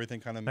 Oil and everything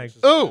kind of Like,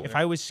 mixes. Ooh! together. If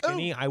I was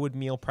skinny, I would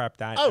meal prep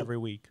that Oh. every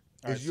week.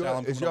 All right, Is Sal,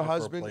 I'm your coming over for a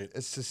husband plate.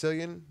 a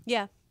Sicilian?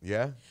 Yeah.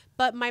 Yeah?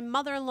 But my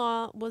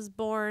mother-in-law was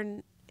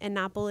born in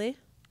Napoli,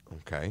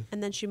 Okay.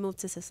 and then she moved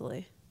to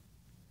Sicily.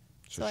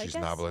 So, I she's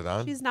guess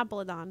Napoletan? She's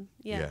Napoletan.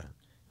 Yeah.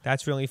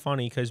 That's really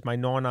funny because my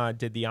nonna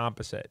did the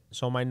opposite.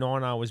 So my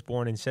nonna was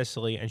born in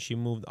Sicily and she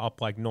moved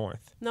up like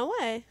north. No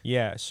way.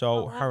 Yeah, so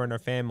Oh, wow. her and her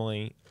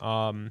family,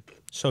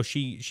 so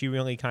she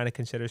really kind of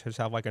considers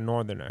herself like a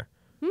northerner,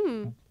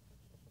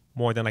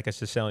 more than like a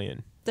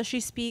Sicilian. Does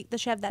she speak?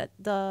 Does she have that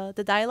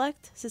the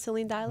dialect,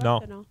 Sicilian dialect? No.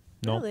 Or no.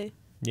 No. Really?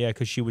 Yeah,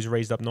 because she was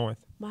raised up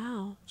north.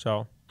 Wow.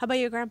 So How about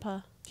your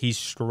grandpa? he's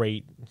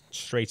straight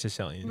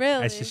Sicilian.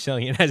 Really? As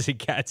Sicilian as it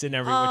gets in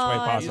every which way Oh, I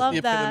He's possible. love the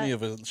epitome that.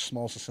 of a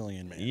small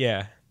Sicilian man.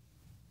 Yeah.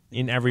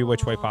 In every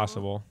which way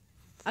possible.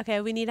 Okay,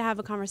 we need to have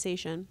a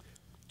conversation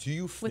Do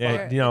you, with, Yeah,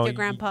 your, you know, with your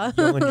grandpa.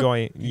 You'll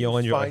enjoy. do you You'll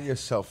enjoy. find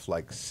yourself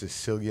like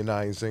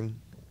Sicilianizing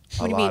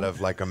a What do you lot mean? of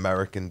like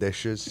American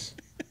dishes?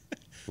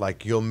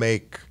 Like you'll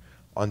make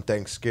on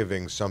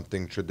Thanksgiving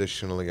something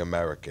traditionally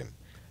American,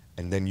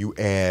 and then you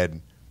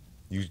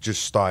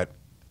just start,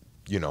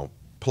 you know,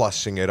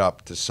 plussing it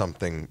up to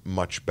something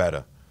much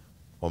better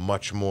or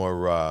much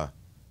more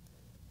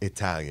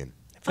Italian.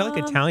 I feel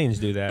like Italians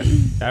do that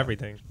to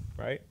everything,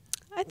 right?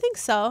 I think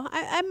so.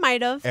 I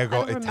might have. I Ergo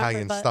don't remember,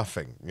 Italian but-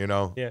 stuffing, you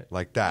know? Yeah.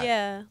 Like that.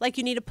 Yeah, like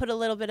you need to put a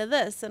little bit of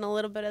this and a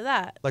little bit of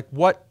that. Like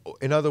what,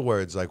 in other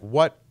words, like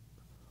what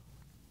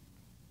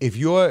if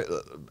you're,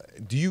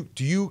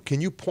 can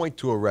you point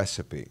to a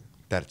recipe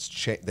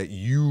that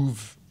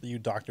You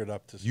doctored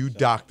up to. you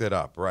doctored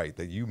up, right?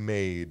 That you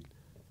made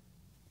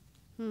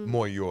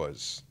more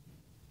yours,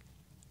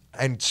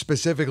 and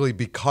specifically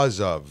because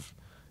of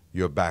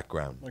your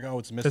background, Like, oh,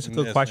 it's missing That's a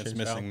good this, question, it's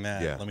missing Sal.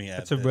 that. Yeah. Let me add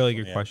That's a this, really let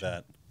good me add question.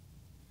 that.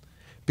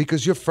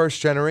 because you're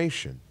first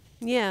generation,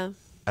 Yeah.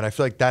 and I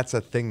feel like that's a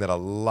thing that a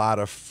lot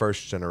of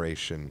first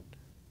generation,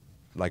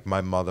 like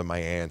my mother, my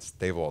aunts,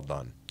 they've all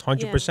done.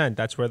 100%.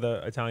 That's where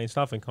the Italian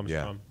stuffing comes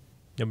Yeah. from.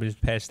 It was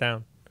passed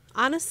down.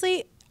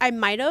 Honestly, I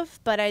might have,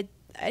 but I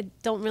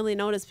don't really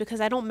notice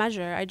because I don't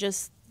measure. I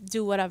just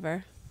do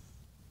whatever.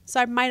 So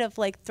I might have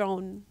like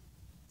thrown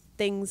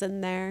things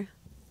in there,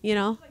 you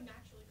know? Like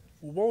naturally.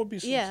 Well, what would be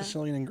some Yeah.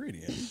 Sicilian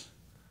ingredients?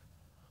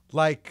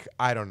 Like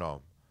I don't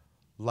know,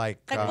 like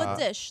Like what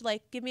dish?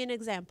 Like give me an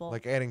example.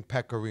 like adding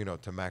pecorino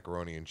to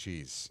macaroni and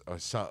cheese, or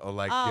so, or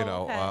like Oh, you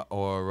know,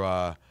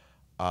 okay.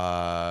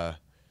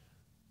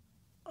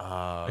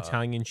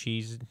 Italian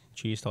cheese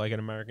to like an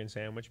American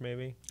sandwich,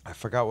 maybe. I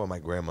forgot what my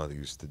grandmother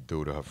used to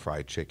do to her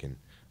fried chicken.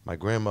 My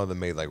grandmother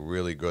made like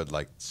really good,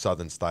 like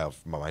Southern style.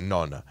 My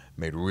nonna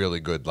made really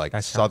good, like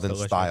That sounds Southern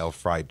delicious. style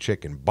fried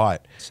chicken.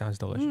 But Sounds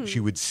delicious. she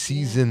would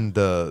season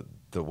the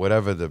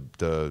whatever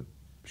the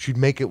she'd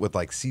make it with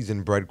like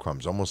seasoned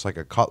breadcrumbs, almost like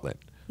a cutlet.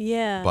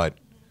 yeah. But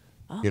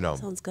Oh, you know,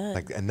 sounds good.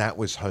 like, and that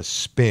was her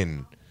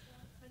spin.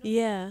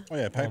 Yeah. Oh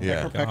yeah,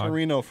 Yeah.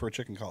 pecorino for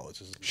chicken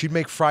cutlets. She'd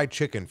make fried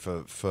chicken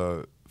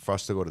for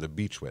us to go to the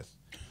beach with.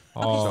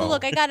 Okay, so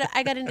look, I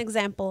got an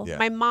example. Yeah.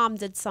 My mom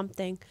did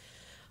something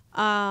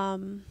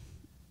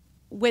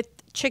with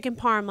chicken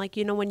parm, like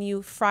you know when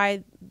you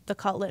fry the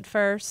cutlet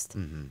 1st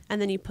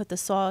and then you put the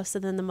sauce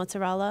and then the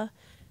mozzarella.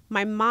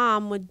 My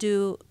mom would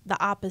do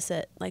the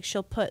opposite. Like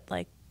she'll put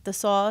like the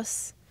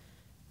sauce,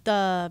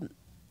 the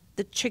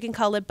chicken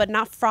cutlet, but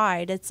not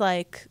fried. It's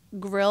like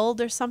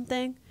grilled or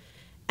something,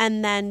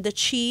 and then the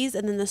cheese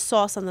and then the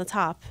sauce on the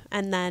top,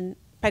 and then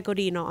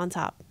pecorino on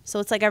top. So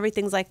it's like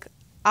everything's like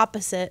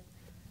opposite,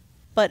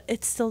 but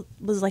it still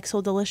was like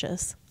so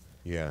delicious.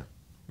 Yeah,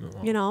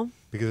 You know?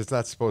 because it's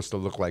not supposed to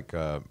look like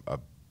a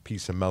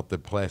piece of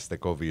melted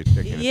plastic over your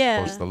chicken.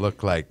 Yeah. It's supposed to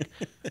look like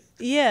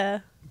Yeah.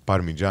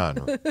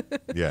 parmigiano.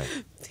 Yeah,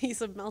 Piece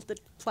of melted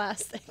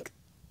plastic.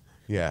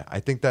 yeah. I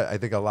think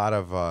a lot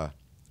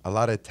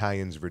of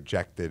Italians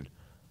rejected,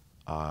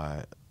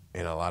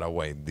 in a lot of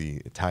way, the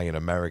Italian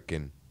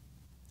American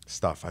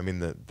stuff. I mean,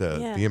 the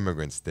Yeah.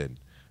 immigrants did.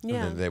 Yeah.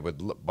 And then they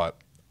would, but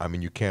I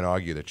mean, you can't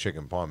argue that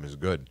chicken parm is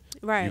good.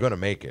 Right. You're gonna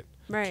make it.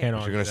 Right. Can't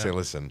You're gonna that. say,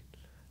 listen,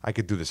 I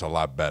could do this a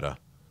lot better.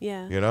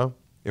 Yeah. You know,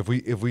 if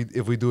we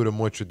do it a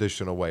more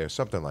traditional way or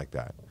something like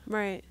that.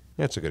 Right.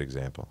 That's a good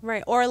example.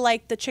 Right. Or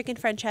like the chicken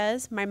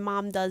franchise, my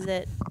mom does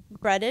it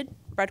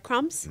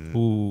breadcrumbs.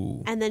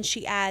 Ooh. And then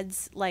she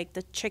adds like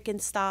the chicken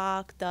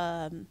stock,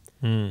 the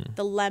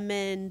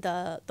lemon,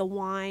 the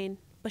wine,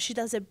 but she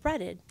does it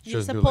breaded. She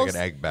doesn't do it like an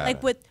egg batter.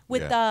 Like with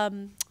Yeah.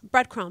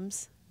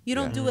 breadcrumbs. You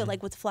don't Yeah. do it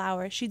like with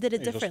flour. She did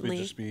it differently.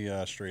 Just be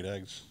straight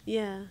eggs.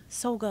 Yeah,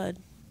 so good.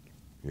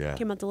 Yeah.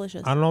 Came out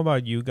delicious. I don't know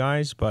about you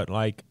guys, but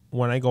like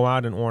when I go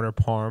out and order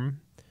parm,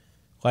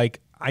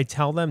 like I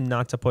tell them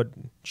not to put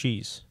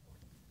cheese.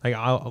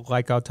 I'll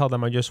tell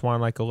them I just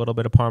want like a little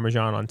bit of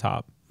Parmesan on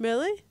top.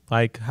 Really?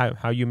 Like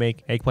how you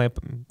make eggplant.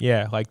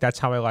 Yeah, like that's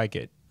how I like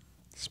it.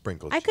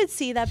 Sprinkles. I could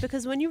see that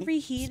because when you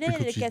reheat it,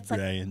 Sprinkled it cheese gets like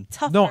Brian.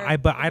 tougher. No,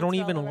 but with I don't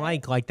even mozzarella,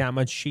 right? like that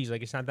much cheese.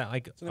 Like it's not that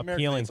like It's an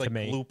American appealing thing. It's to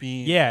like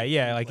me. gloopy, Yeah, like,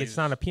 yeah, cheese like it's glazed.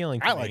 not appealing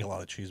to I me. like a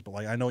lot of cheese, but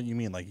like I know what you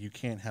mean. Like you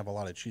can't have a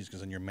lot of cheese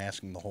because then you're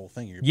masking the whole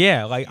thing. You're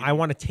Yeah, like I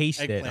want to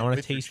taste it. Eggplant I want to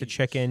with your taste the cheese.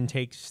 chicken,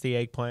 taste the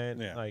eggplant.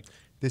 Yeah. Like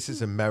This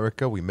is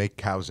America. We make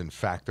cows in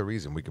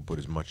factories, and we can put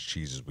as much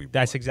cheese as we want.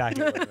 that's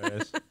exactly what it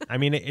is. I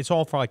mean, it's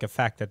all for like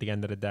effect at the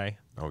end of the day.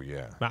 Oh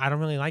yeah. But I don't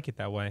really like it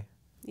that way.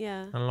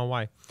 Yeah. I don't know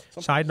why.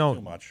 Sometimes Side it's note,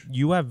 too much.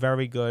 you have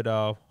very good.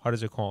 What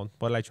is it called?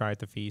 What did I try at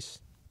the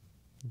feast?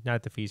 Not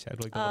at the feast.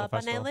 At like the little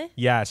festival. panelle?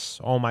 Yes.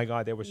 Oh my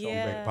God, they were so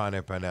Yeah. good.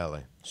 Pane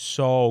panelle.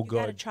 So You good.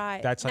 gotta try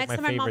it. That's like Next my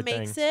time my favorite mom thing.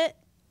 makes it,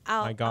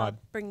 I'll, My God. I'll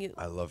bring you.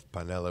 I love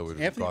panelle with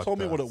Anthony ricotta. told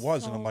me what it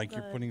was, and I'm So like, you're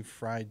good. putting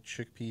fried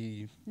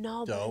chickpea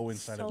No, but dough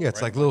it's inside so of Yeah,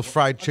 it's bread. like little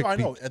fried I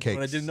know, chickpea but I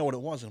cakes. didn't know what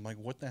it was, and I'm like,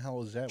 what the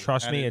hell is that? We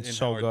Trust had me, it it's in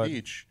so Howard good.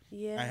 Beach.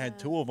 Yeah. I had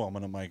 2 of them,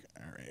 and I'm like,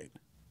 all right.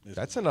 this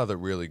That's is- another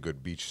really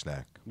good beach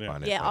snack. Yeah.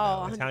 pane Yeah,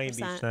 panelle. oh, Italian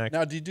beef 100%. snack.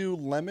 Now, do you do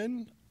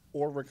lemon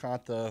or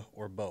ricotta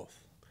or both?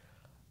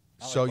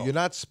 I like So both. you're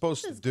not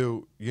supposed to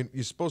do.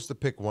 You're supposed to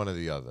pick one or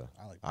the other.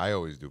 I like I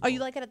always do. Oh, you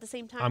both. like it at the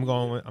same time? I'm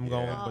going with Yeah. with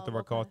the Oh, okay.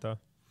 ricotta.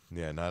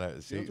 Yeah, not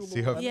a, see. You don't do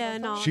See the how. lemon? Yeah,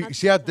 no. She not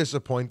see how the same time.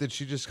 disappointed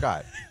she just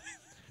got.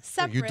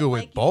 Separate. do it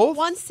like, both?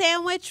 One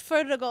sandwich for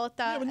ricotta.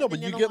 Yeah, but and no, then but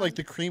you the get other like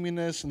the one-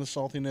 creaminess and the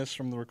saltiness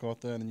from the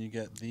ricotta, and then you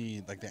get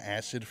the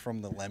acid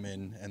from the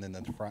lemon, and then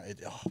the fried.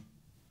 Oh,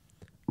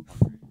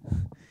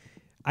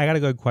 I got a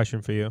good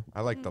question for you.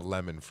 I like the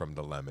lemon from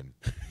the lemon.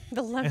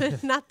 the lemon,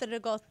 not the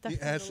ricotta. the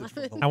the acid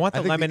from lemon. I want I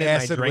the think lemon the in my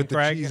acid with drink, the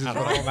Greg. cheese is I what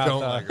don't know I about don't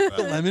the- like the about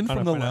it. lemon I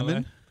from don't the know.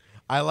 lemon.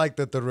 I like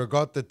that the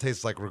ricotta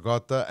tastes like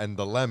ricotta and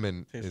the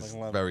lemon Tastes is like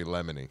lemon. very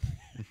lemony.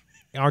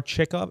 Our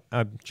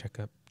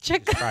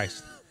Chicken.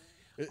 Christ.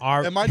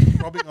 Our, Am I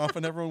just rubbing off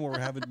on everyone when we're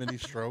having mini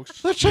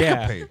strokes? The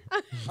Yeah. chickpea.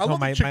 I love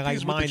my the like chickpeas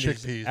with mind the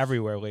is chickpeas.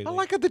 everywhere I lately.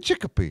 like the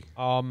chickpea.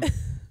 I don't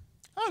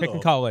Chicken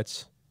know.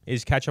 cutlets.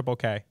 Is ketchup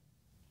okay?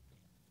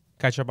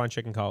 Ketchup on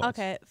chicken cutlets.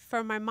 Okay,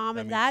 for my mom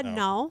That and means dad, no.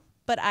 no,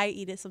 but I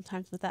eat it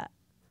sometimes with that.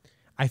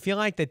 I feel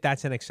like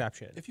that's an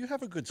exception. If you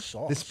have a good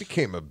sauce. This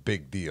became a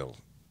big deal.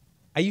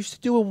 I used to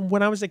do it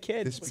when I was a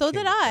kid. This So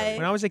became did a I. very-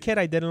 When I was a kid,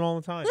 I did it all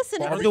the time.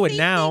 Listen, I it's don't the do it same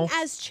now, thing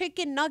as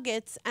chicken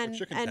nuggets and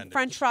chicken and tenders.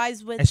 French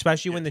fries with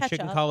especially when the chicken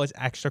ketchup. cutlet is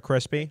extra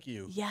crispy. Thank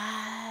you.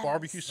 Yes.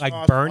 Barbecue sauce,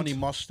 Like burnt? honey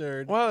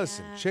mustard. Well,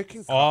 listen,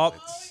 chicken Oh,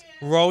 cutlets.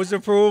 Rose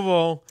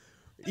approval,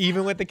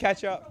 even with the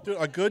ketchup. Dude,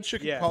 a good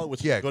chicken Yeah. cutlet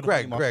with Yeah, some good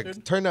Greg, honey Greg,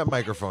 mustard. turn that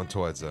microphone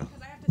towards her.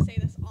 Because I have to say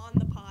this on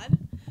the pod.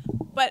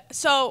 But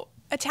so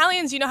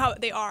Italians, you know how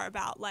they are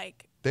about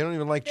like They don't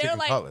even like they're chicken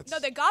like cutlets. no,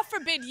 that God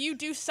forbid you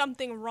do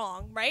something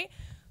wrong, right?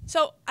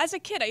 So as a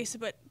kid, I used to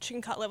put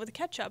chicken cutlet with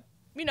ketchup.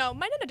 You know,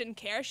 my nana didn't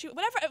care. She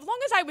whatever, as long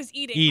as I was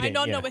eating, my Eating,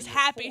 nonna yeah. was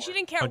happy. She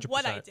didn't care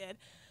what I 100%. did.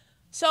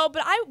 So,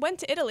 but I went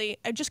to Italy.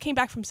 I just came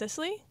back from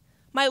Sicily.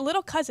 My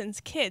little cousin's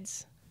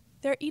kids,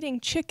 they're eating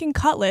chicken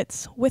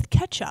cutlets with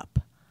ketchup.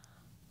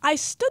 I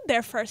stood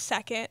there for a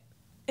second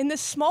in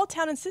this small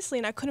town in Sicily,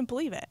 and I couldn't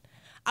believe it.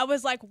 I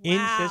was like, In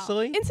wow.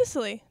 Sicily? In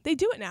Sicily. They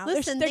do it now.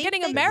 Listen, they're they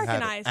getting mix-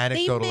 Americanized. Have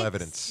anecdotal They mix-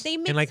 evidence. They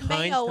mix And like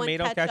Heinz mayo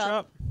tomato and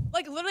ketchup.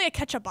 Like literally a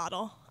ketchup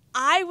bottle.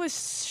 I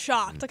was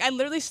shocked. Like I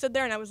literally stood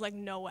there and I was like,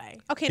 no way.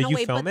 Okay, Did no you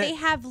wait, but film they it?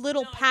 have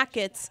little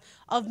packets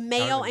of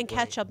mayo even and great.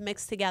 ketchup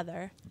mixed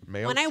together.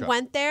 Mayo when I chup.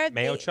 went there,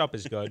 Mayo they- chup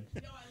is good.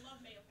 No, I love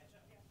mayo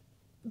ketchup. Yeah.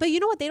 but you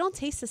know what? They don't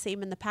taste the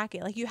same in the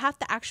packet. Like you have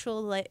to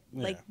actually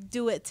like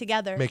do it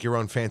together. Make your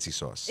own fancy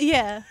sauce.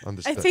 Yeah,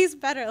 Understood. it tastes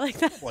better like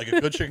that. Like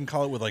a good chicken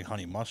cutlet with like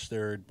honey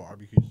mustard,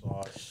 barbecue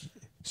sauce,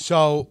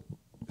 So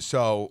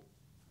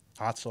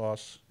hot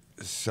sauce.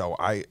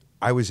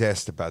 I was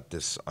asked about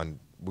this on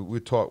we were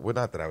talk well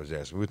not that I was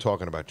asked. We were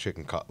talking about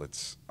chicken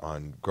cutlets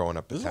on growing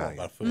up This is all Italian.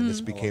 about food. And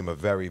this became a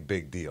very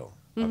big deal.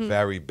 A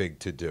very big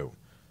to do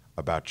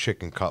about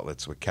chicken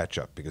cutlets with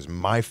ketchup because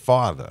my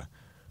father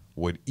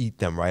would eat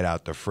them right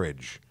out the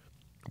fridge.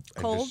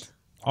 and Cold? just-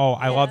 Oh,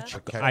 I love.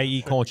 Okay. I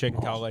eat cold chicken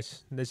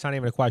cutlets. It's not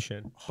even a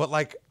question. but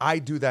like I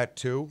do that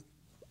too.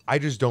 I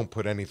just don't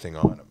put anything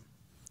on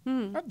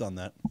them. I've done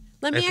that.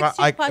 Let me If ask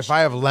you a if question. I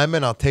have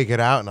lemon, I'll take it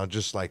out and I'll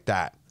just like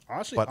that.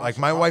 Honestly, But like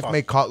honestly, my hot wife sauce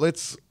made is-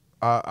 cutlets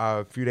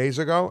a few days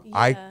ago.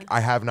 Yeah. I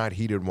have not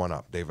heated one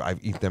up.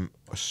 I've eaten them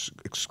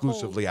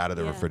exclusively out of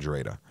the yeah.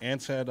 refrigerator. Ann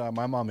said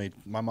my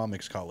mom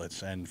makes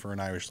cutlets, and for an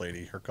Irish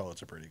lady, her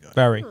cutlets are pretty good.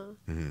 Very.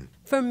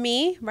 For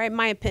me, right,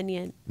 my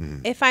opinion,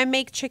 Mm-hmm. if I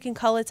make chicken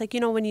cutlets, like you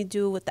know when you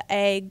do with the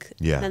egg,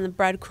 Yeah. then the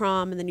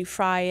breadcrumb, and then you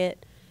fry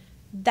it,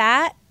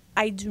 that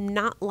I do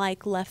not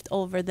like left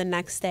over the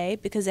next day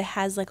because it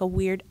has like a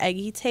weird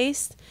eggy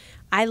taste.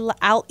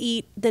 I'll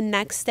eat the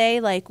next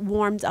day like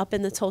warmed up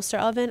in the toaster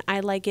oven.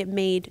 I like it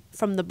made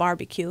from the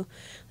barbecue.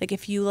 Like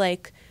if you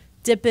like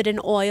dip it in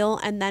oil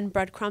and then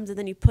breadcrumbs and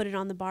then you put it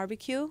on the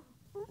barbecue.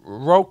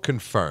 Ro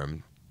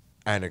confirmed,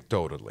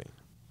 anecdotally,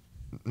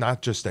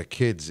 not just that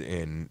kids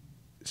in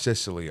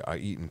Sicily are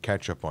eating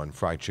ketchup on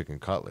fried chicken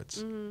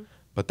cutlets,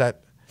 but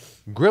that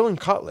grilling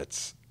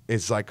cutlets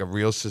is like a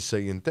real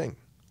Sicilian thing.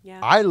 Yeah.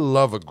 I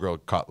love a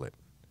grilled cutlet.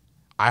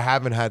 I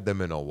haven't had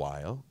them in a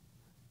while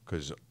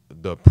because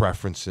the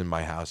preference in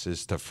my house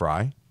is to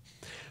fry.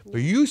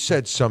 But you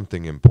said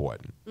something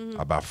important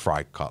about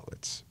fried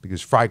cutlets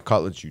because fried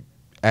cutlets, you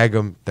egg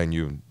them, then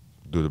you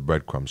do the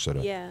breadcrumbs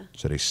Yeah.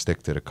 so they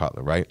stick to the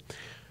cutlet, right?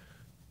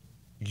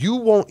 You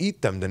won't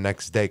eat them the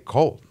next day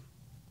cold.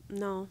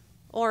 No.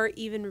 Or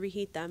even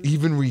reheat them.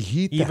 Even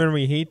reheat them. Even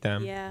reheat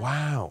them. Yeah.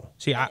 Wow.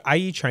 See, I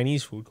eat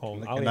Chinese food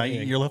cold. I'll Can I eat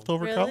anything your cold.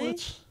 leftover Really?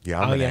 cutlets? Yeah,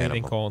 I'll I'm an eat anything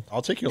animal. cold.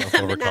 I'll take your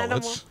leftover an animal.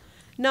 cutlets.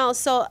 No,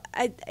 so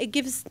it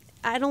gives.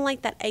 I don't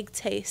like that egg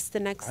taste the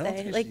next I don't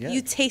day. taste Like the egg.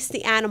 you taste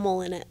the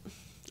animal in it.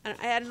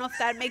 I don't know if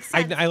that makes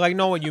sense. I like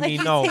know what you Like,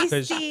 mean. No, taste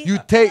because the, You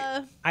take-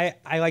 I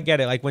like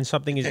get it. Like when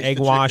something is Taste egg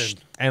the washed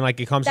chicken. and like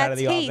it comes out That of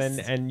the oven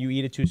taste. and you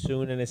eat it too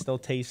soon and it still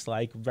tastes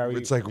like very.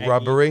 It's like eggy.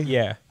 rubbery?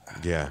 Yeah.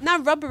 Yeah.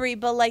 not rubbery,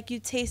 but like you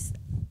taste.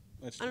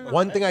 That's I don't know.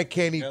 One thing I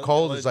can't eat Yeah,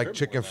 cold let is it like drip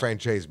chicken more, man.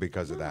 franchise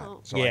because of that.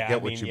 So Yeah, I get I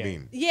what mean, you yeah.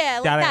 mean. Yeah,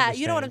 like That I that.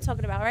 You know what I'm understand.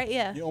 talking about, right?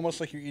 Yeah. You almost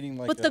like you're eating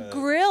like. But the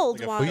grilled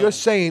like a one- But Oh. you're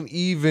saying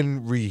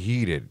even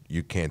reheated,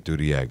 you can't do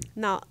the egg.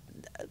 No,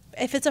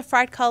 if it's a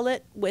fried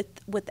cutlet with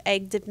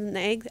egg dipped in the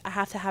egg, I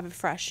have to have it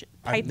fresh,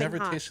 I've piping never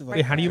hot. tasted like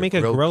Wait, how do you A make a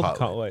grilled grilled cutlet.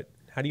 cutlet?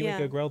 How do you make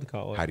Yeah. a grilled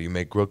cutlet? How do you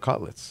make grilled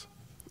cutlets?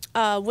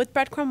 With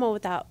breadcrumb or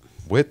without?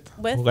 With?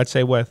 With. Well, let's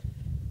say with.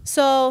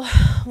 So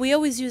we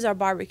always use our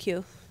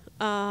barbecue.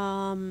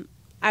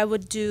 I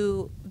would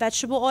do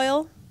vegetable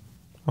oil.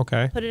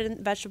 Okay. Put it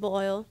in vegetable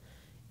oil,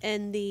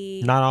 and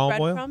the Not olive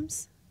oil?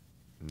 breadcrumbs.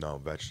 No,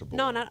 vegetable.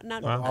 No, oil.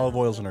 not Wow. olive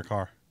oil's in her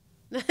car.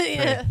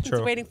 yeah, it's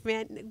true. waiting for me.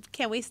 I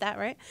can't waste that,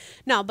 right?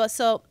 No, but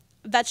so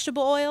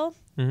vegetable oil,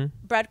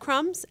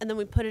 breadcrumbs, and then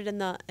we put it in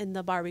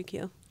the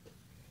barbecue.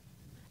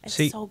 It's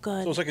See- so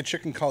good. So it's like a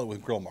chicken cutlet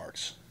with grill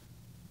marks.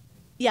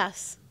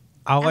 Yes.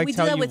 I'll And like we do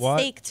tell that you with what.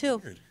 steak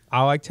too.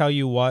 I'll like tell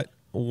you what.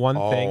 one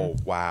Oh thing.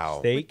 wow.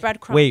 Steak.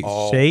 breadcrumbs. Wait,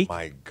 Oh steak.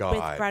 my god.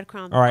 With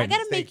breadcrumbs. All right. I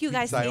gotta Steak make you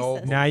guys pizza taste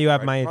over this. Now you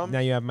have my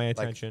breadcrumbs?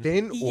 attention. Like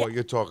thin, Yeah, or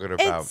you're talking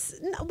about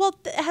Well,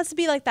 it has to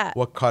be like that.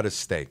 what cut of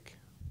steak?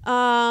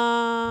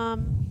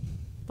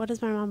 What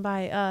does my mom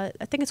buy?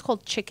 I think it's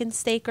called chicken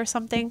steak or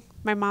something.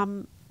 My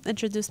mom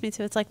introduced me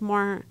to. It's like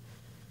more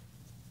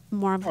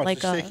of Oh, like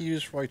it's the steak you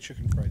use for like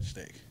chicken fried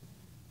steak.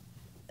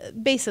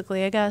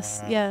 basically, I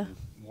guess. Yeah.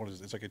 What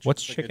is it? It's like a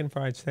What's it's like chicken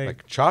fried steak?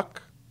 Like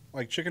chuck?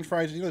 like chicken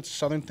fried. You know, it's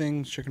Southern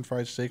things. Chicken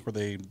fried steak where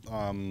they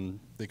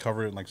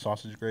cover it in like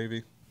sausage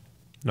gravy,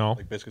 No.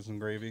 like biscuits and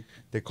gravy.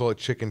 They call it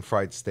chicken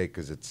fried steak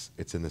because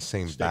it's in the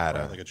same Steak fried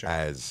batter like a chicken.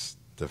 as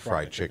the Fried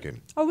fried like chicken.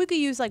 chicken. Or we could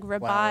use like Flour,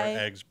 ribeye.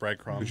 eggs,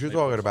 breadcrumbs. Because you're they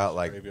put talking about sausage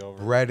like gravy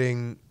over it.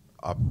 breading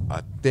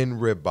a thin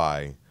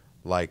ribeye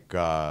like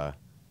a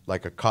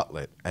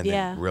cutlet and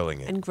Yeah. then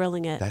grilling it. And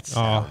grilling it. That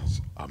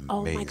sounds amazing.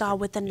 Oh my god,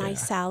 with a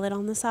nice salad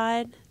on the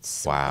side. It's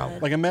so Wow.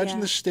 good. Like imagine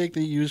Yeah. the steak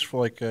they use for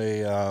like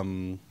a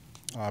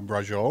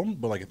braciole,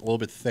 but like a little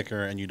bit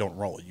thicker, and you don't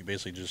roll it. You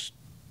basically just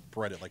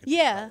bread it like a chicken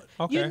Yeah.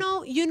 cutlet.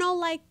 Okay. You know,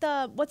 like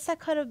what's that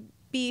cut of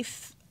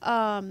beef?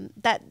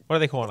 That What do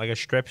they call it? Like a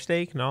strip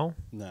steak? No.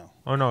 No.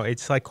 Oh no,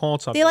 it's like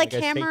called something. they like a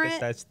steak hammer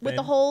that's it with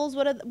the thin. holes.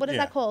 What is Yeah.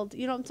 that called?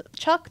 You know,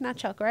 Chuck, not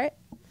Chuck, right?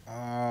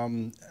 I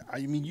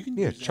mean, you can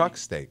Yeah, use chuck any-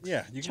 steaks.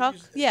 Yeah, you can Chuck.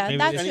 use Yeah, Maybe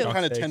that it's any too. chuck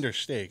kind of steaks. tender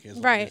steak, as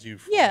long Right. as you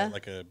fry Yeah. it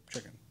like a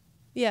chicken.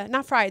 Yeah,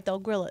 not fry it though.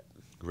 Grill it.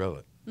 Grill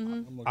it.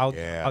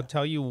 Yeah. I'll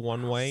tell you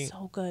one way.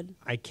 So good.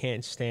 I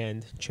can't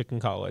stand chicken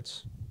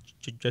cutlets.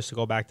 Just to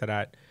go back to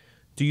that.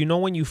 Do you know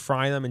when you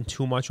fry them in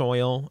too much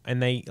oil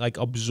and they like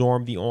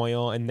absorb the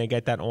oil and they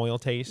get that oil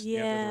taste?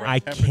 Yeah. I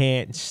temperature.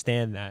 can't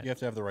stand that. You have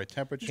to have the right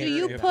temperature. Do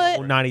you have to put- have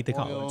Will the not right eat the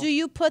oil. cutlet. Do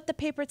you put the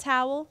paper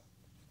towel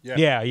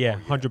Yeah,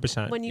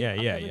 100%. when you? Yeah,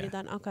 okay, yeah, when yeah. you're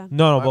done. Okay.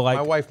 No, My, but like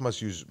my wife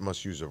must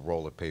use a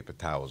roll of paper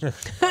towels.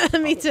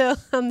 Me too.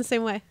 I'm the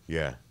same way.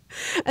 Yeah.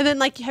 And then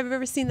like, have you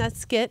ever seen that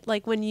skit?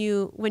 Like when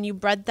you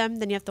bread them,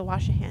 then you have to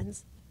wash your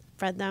hands.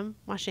 Bread them,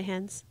 wash your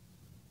hands.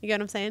 You get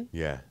what I'm saying?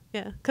 Yeah.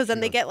 Yeah. Because then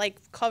they get like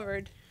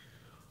covered.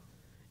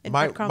 in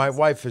My breadcrumbs.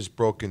 wife has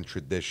broken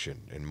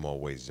tradition in more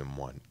ways than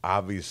one.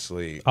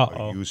 Obviously,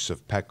 Uh-oh. our use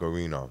of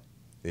pecorino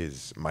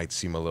might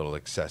seem a little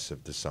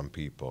excessive to some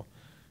people.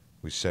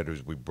 We said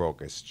we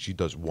broke it. She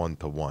does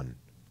 1-to-1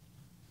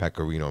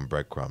 pecorino and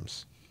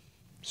breadcrumbs.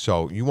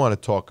 So you want to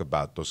talk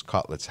about those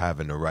cutlets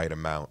having the right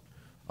amount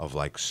of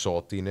like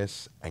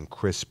saltiness and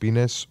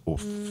crispiness?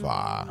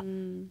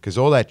 Because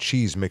all that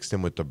cheese mixed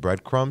in with the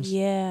breadcrumbs.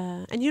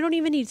 Yeah, and you don't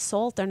even need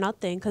salt or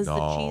nothing because the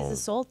No. cheese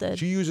is salted.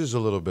 She uses a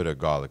little bit of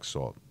garlic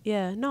salt.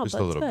 Yeah, no, Just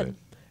but a it's little good. bit.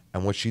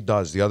 And what she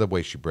does, the other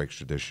way she breaks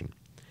tradition,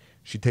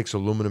 she takes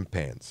aluminum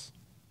pans,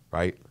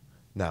 right?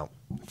 Now,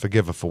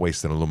 forgive her for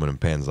wasting aluminum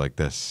pans like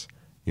this.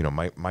 You know,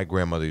 my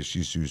grandmother used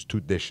to use 2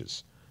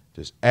 dishes.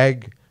 Just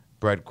egg,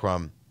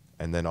 breadcrumb,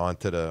 and then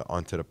onto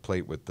the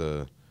plate with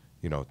the,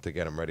 to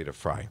get them ready to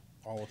fry.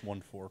 All with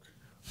one fork.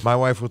 My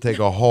wife will take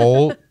a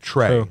whole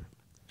tray, True.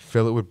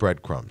 fill it with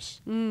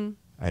breadcrumbs, and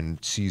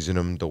season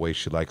them the way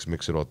she likes,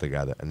 mix it all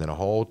together. And then a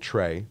whole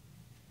tray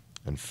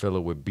and fill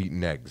it with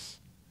beaten eggs.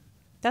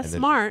 That's And then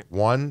smart.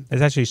 One,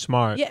 it's actually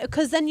smart. Yeah,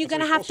 because then you're That's what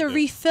gonna you're have to supposed to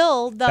do.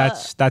 refill the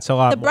That's a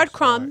lot. the more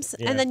breadcrumbs,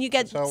 smart. Yeah. and then you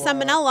get That's how,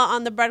 salmonella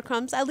on the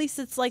breadcrumbs. At least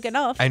it's like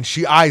enough. and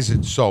she eyes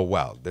it so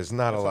well. There's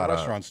not That's a how lot of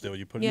restaurants do.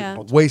 You put it Yeah. in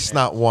multiple waste pans.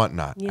 not, want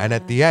not. And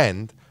at Yeah. the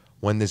end,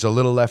 when there's a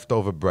little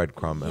leftover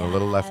breadcrumb and a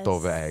little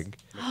leftover Yes. egg,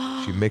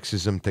 she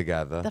mixes them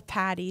together. The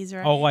patties,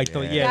 right? Oh, like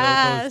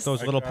Yes.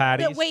 those little But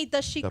patties. wait,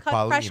 does she The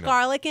cut fresh Paolino.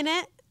 garlic in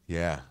it?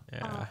 Yeah.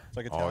 Yeah. It's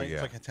like Oh, Italian. yeah.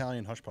 It's like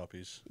Italian hush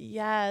puppies.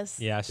 Yes.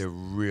 Yes. They're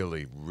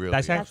really, really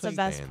That's That's the actually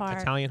best stand.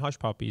 part. Italian hush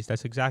puppies.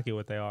 That's exactly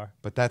what they are.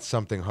 But that's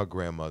something her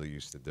grandmother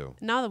used to do.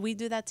 No, we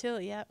do that too.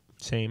 Yep.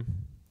 Same.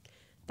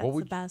 That's the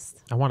would- best.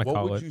 I want to What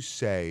call would it. you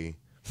say?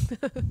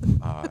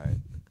 uh,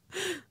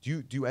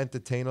 do you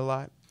entertain a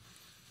lot?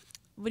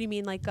 What do you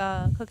mean, like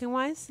cooking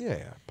wise?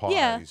 Yeah.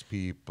 Parties,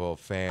 people,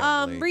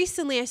 family.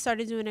 Recently I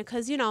started doing it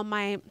because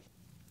my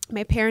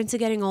parents are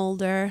getting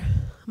older.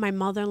 My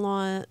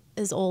mother-in-law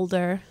is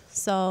older,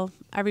 so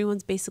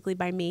everyone's basically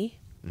by me.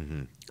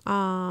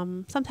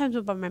 Sometimes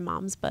we're by my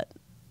mom's, but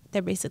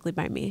they're basically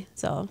by me.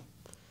 So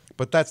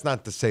But that's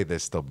not to say they're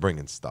still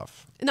bringing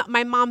stuff. no,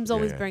 my mom's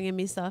always yeah. bringing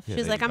me stuff. Yeah,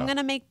 She's there like, you I'm go.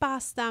 gonna make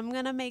pasta. I'm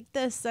gonna make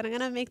this, and I'm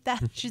gonna make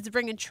that. She's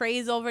bringing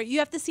trays over. You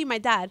have to see my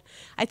dad.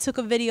 I took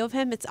a video of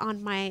him. It's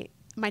on my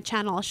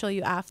channel. I'll show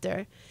you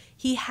after.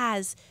 He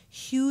has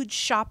huge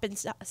stop and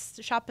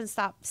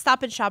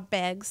shop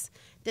bags.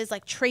 There's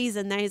like trays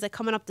in there. He's like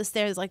coming up the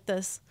stairs like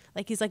this,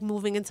 like he's like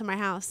moving into my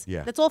house.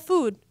 Yeah. That's all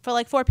food for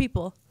like 4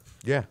 people.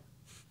 Yeah.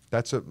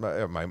 That's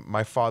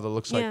my father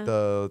looks Yeah. like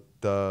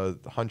the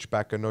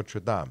Hunchback of Notre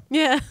Dame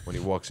Yeah. when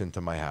he walks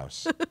into my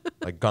house.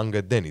 Like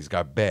Gunga Din, he's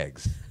got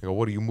bags. I go,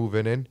 what are you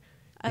moving in?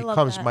 I He love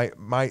comes, that.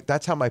 my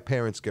that's how my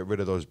parents get rid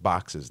of those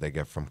boxes they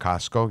get from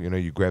Costco. You know,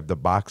 you grab the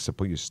box to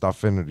put your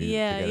stuff in or to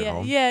Yeah, get it yeah,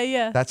 home.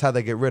 yeah. That's how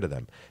they get rid of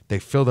them. They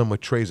fill them with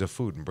trays of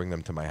food and bring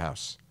them to my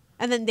house.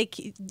 And then they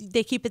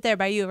keep it there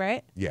by you,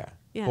 right? Yeah.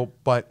 Yeah.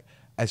 But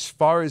as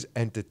far as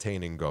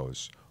entertaining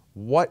goes,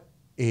 what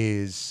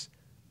is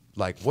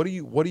like what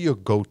are your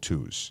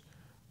go-tos?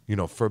 You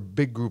know, for a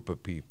big group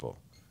of people.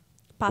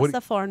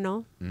 Pasta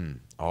forno,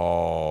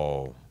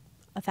 Oh,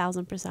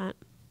 1,000%.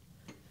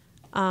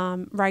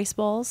 Rice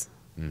balls.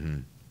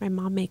 My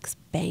mom makes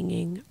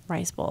banging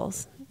rice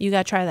balls. You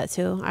gotta try that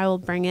too. I will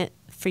bring it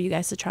for you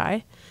guys to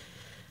try.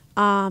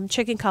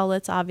 Chicken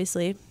cutlets,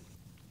 obviously.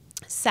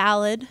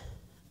 Salad.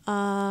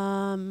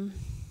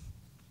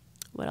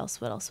 What else?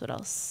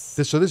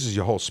 so this is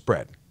your whole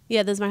spread.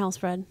 Yeah, this is my whole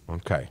spread.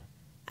 Okay.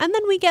 And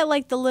then we get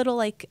like the little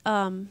like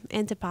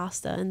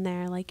antipasta in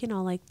there, like, you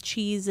know, like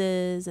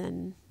cheeses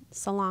and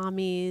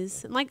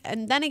salamis.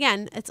 And then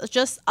again, it's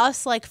just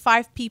us like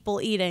 5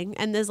 people eating,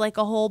 and there's like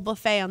a whole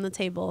buffet on the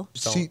table.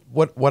 See,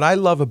 what I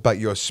love about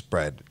your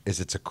spread is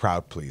it's a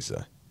crowd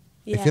pleaser.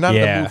 Yeah. If you're not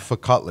in the Yeah. mood for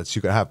cutlets,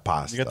 you can have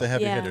pasta. You got the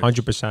heavy Yeah. hitters.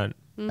 100%.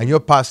 And your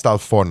pasta al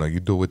forno, you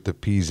do with the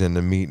peas and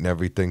the meat and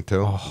everything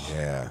too.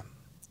 Yeah.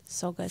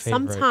 So good.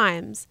 Favorite.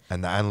 Sometimes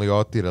And the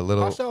anliotti, the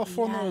little. Pasta al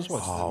forno is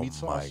what? Oh, The meat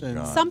sauce my and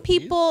God. some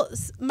people,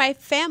 my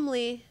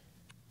family,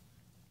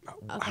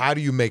 How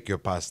do you make your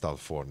pasta al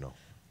forno?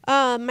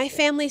 my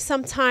family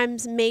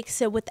sometimes makes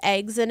it with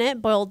eggs in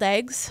it, boiled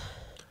eggs.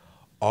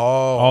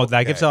 Oh,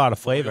 That gives a okay. lot of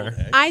flavor.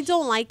 I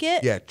don't like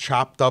it. Yeah,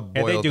 chopped up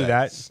Yeah, boiled they do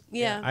eggs. that.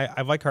 Yeah.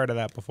 I've like heard of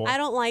that before. I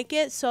don't like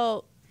it.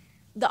 So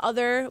the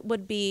other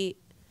would be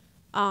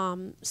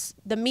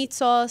the meat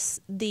sauce,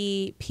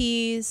 the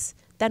peas.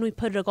 Then we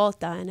put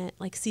ricotta in it,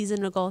 like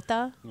seasoned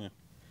ricotta. Yeah.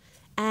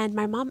 And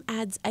my mom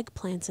adds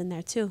eggplants in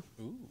there too.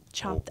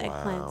 Chopped Oh,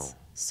 wow. eggplants.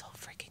 So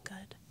freaking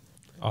good.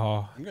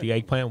 Oh, the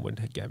eggplant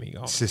would get me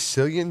going.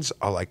 Sicilians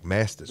are like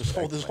masters. This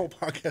with whole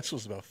eggplant. podcast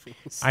was about food.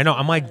 I know.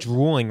 I'm like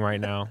drooling right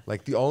now.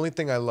 Like the only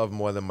thing I love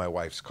more than my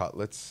wife's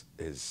cutlets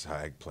is her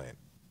eggplant.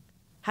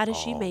 How does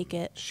she make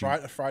it? She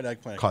Fried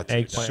eggplant. cuts it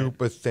Eggplant.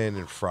 super thin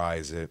and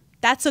fries it.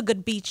 That's a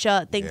good beach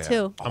thing Yeah.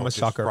 too. I'm a just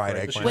sucker fried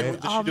for eggplant.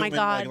 eggplant. Oh my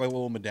God. Like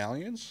little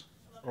medallions,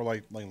 or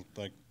like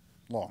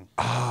long.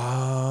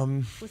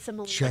 With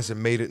some She hasn't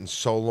made it in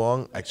so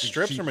long. I think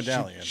Strips or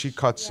medallions? She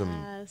cuts them.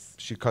 Yes.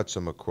 She cuts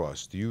them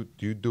across. Do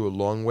you do a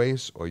long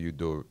ways or you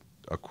do it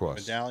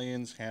across?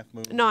 Medallions, half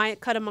moon. No, I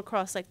cut them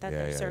across like that. Yeah,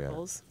 they're yeah, yeah.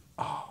 circles.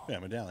 Yeah,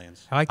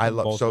 medallions. I like I them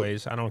love- both so-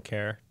 ways. I don't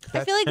care.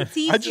 I feel like it's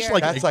easier. I just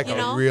like That's like you a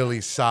know? really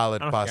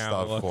solid I don't pasta care how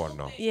it al looks.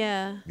 forno.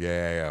 Yeah.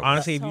 Yeah.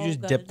 Honestly, if so you just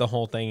good. dip the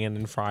whole thing in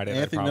and fried it, I'd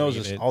Anthony probably knows eat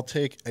this. it. I'll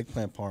take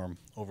eggplant parm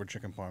over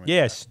chicken parm.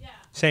 Yes.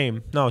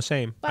 Same. No,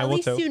 same. But I at will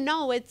least too. you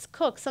know it's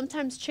cooked.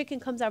 Sometimes chicken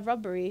comes out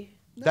rubbery.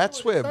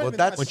 That's where. Well,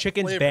 that's. When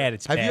chicken's flavor. bad,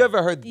 it's Have bad. you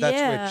ever heard that's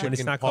Yeah. where When chicken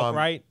it's not cooked parm,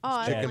 right? Oh,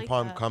 I chicken don't like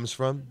parm that. comes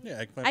from? Yeah,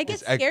 eggplant. I get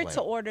It's scared eggplant.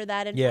 to order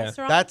that in Yeah,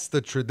 restaurants. that's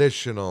the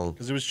traditional.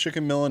 Because it was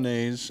chicken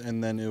Milanese,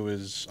 and then it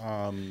was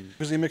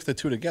because they mixed the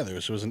two together.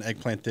 So it was an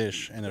eggplant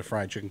dish and a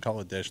fried chicken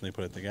cutlet dish, and they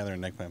put it together in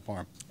an eggplant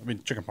parm. I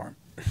mean, chicken parm.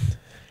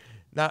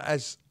 Now,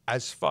 as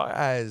far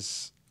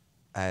as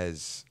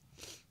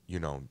you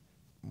know,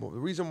 the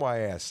reason why I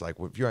asked, like,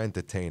 if you're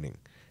entertaining,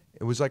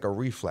 it was like a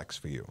reflex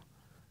for you.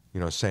 You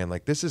know, saying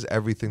like, this is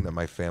everything that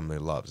my family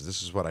loves.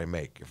 This is what I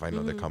make if I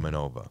know they're coming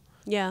over.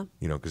 Yeah.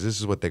 You know, because this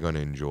is what they're going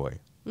to enjoy.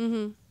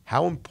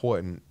 How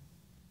important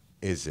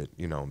is it?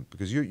 You know,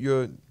 because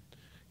you're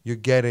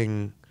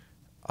getting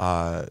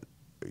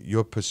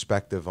your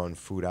perspective on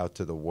food out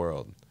to the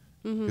world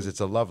because it's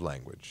a love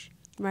language.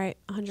 Right.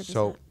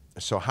 100%.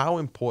 So how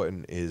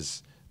important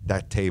is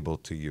that table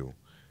to you?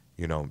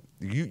 You know,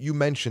 you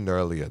mentioned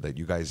earlier that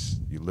you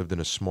lived in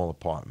a small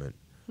apartment,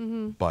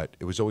 but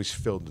it was always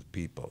filled with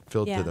people,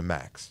 filled Yeah. to the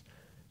max,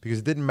 because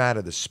it didn't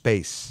matter the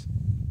space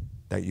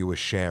that you were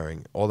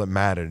sharing. All that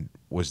mattered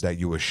was that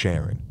you were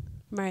sharing.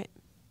 Right.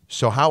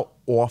 So how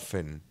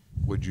often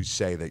would you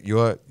say that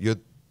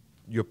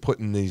you're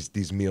putting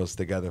these meals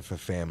together for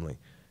family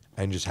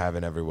and just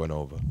having everyone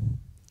over?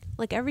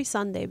 Like every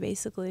Sunday,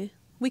 basically.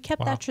 We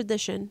kept Wow. that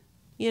tradition,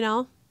 you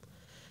know?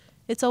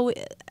 It's always,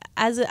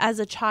 as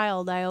a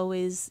child, I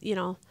always,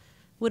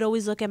 would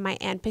always look at my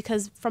aunt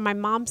because from my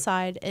mom's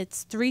side,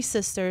 it's 3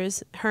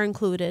 sisters, her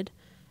included,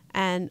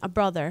 and a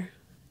brother.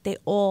 They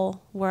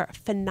all were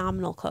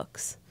phenomenal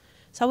cooks.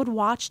 So I would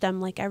watch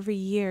them like every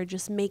year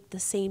just make the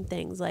same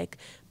things like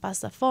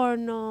pasta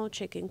forno,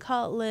 chicken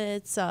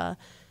cutlets,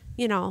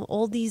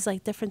 all these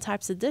like different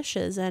types of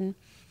dishes. And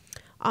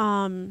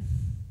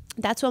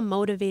that's what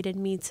motivated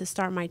me to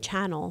start my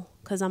channel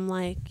because I'm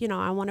like,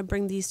 I want to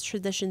bring these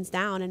traditions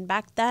down. And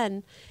back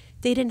then,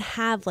 they didn't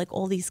have like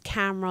all these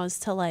cameras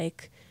to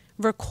like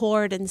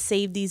record and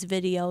save these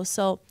videos.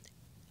 So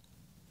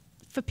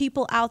for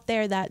people out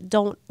there that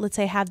don't, let's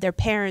say, have their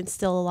parents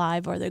still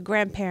alive or their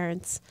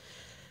grandparents,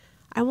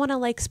 I want to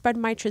like spread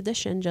my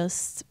tradition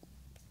just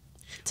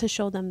to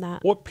show them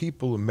that. Or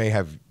people who may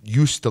have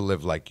used to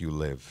live like you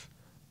live,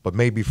 but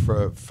maybe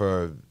for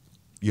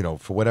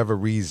whatever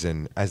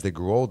reason, as they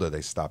grew older,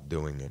 they stopped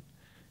doing it.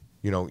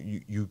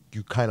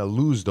 You kind of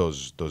lose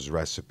those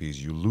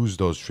recipes, you lose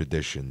those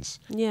traditions.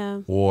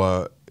 Yeah.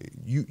 Or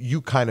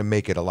you kind of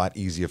make it a lot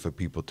easier for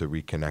people to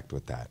reconnect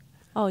with that.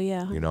 Oh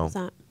yeah. 100%. You know?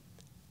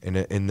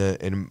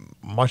 In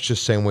much the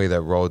same way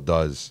that Ro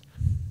does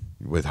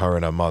with her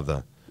and her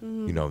mother,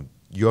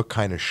 you're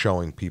kind of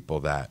showing people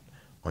that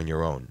on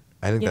your own.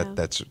 I think Yeah.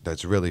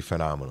 that's really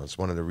phenomenal. It's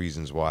one of the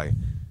reasons why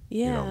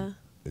Yeah. you know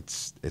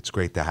it's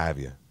great to have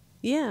you.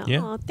 Yeah.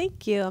 Yeah. Oh,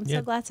 thank you. I'm Yeah.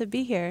 so glad to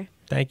be here.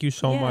 Thank you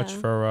so much Yeah.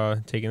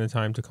 for taking the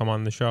time to come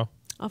on the show.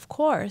 Of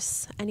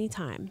course.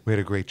 Anytime. We had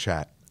a great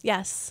chat.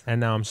 Yes. And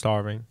now I'm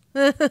starving.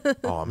 Oh,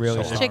 I'm Really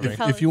so sorry. Chicken sorry.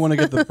 cutlets. If you want to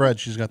get the bread,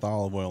 she's got the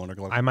olive oil in her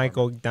glove. I might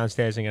go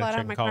downstairs and get Well, a I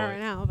don't have chicken my car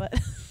cutlet. right now, but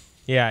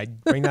Yeah,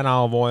 bring that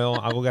olive oil.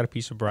 I'll go get a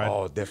piece of bread.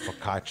 Oh, their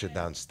focaccia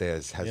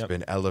downstairs has Yep.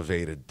 been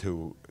elevated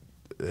to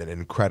an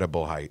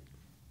incredible height.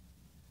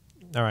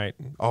 All right.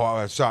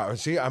 Oh, sorry.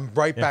 See, I'm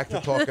right back to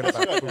talking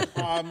about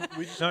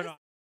food. No, no.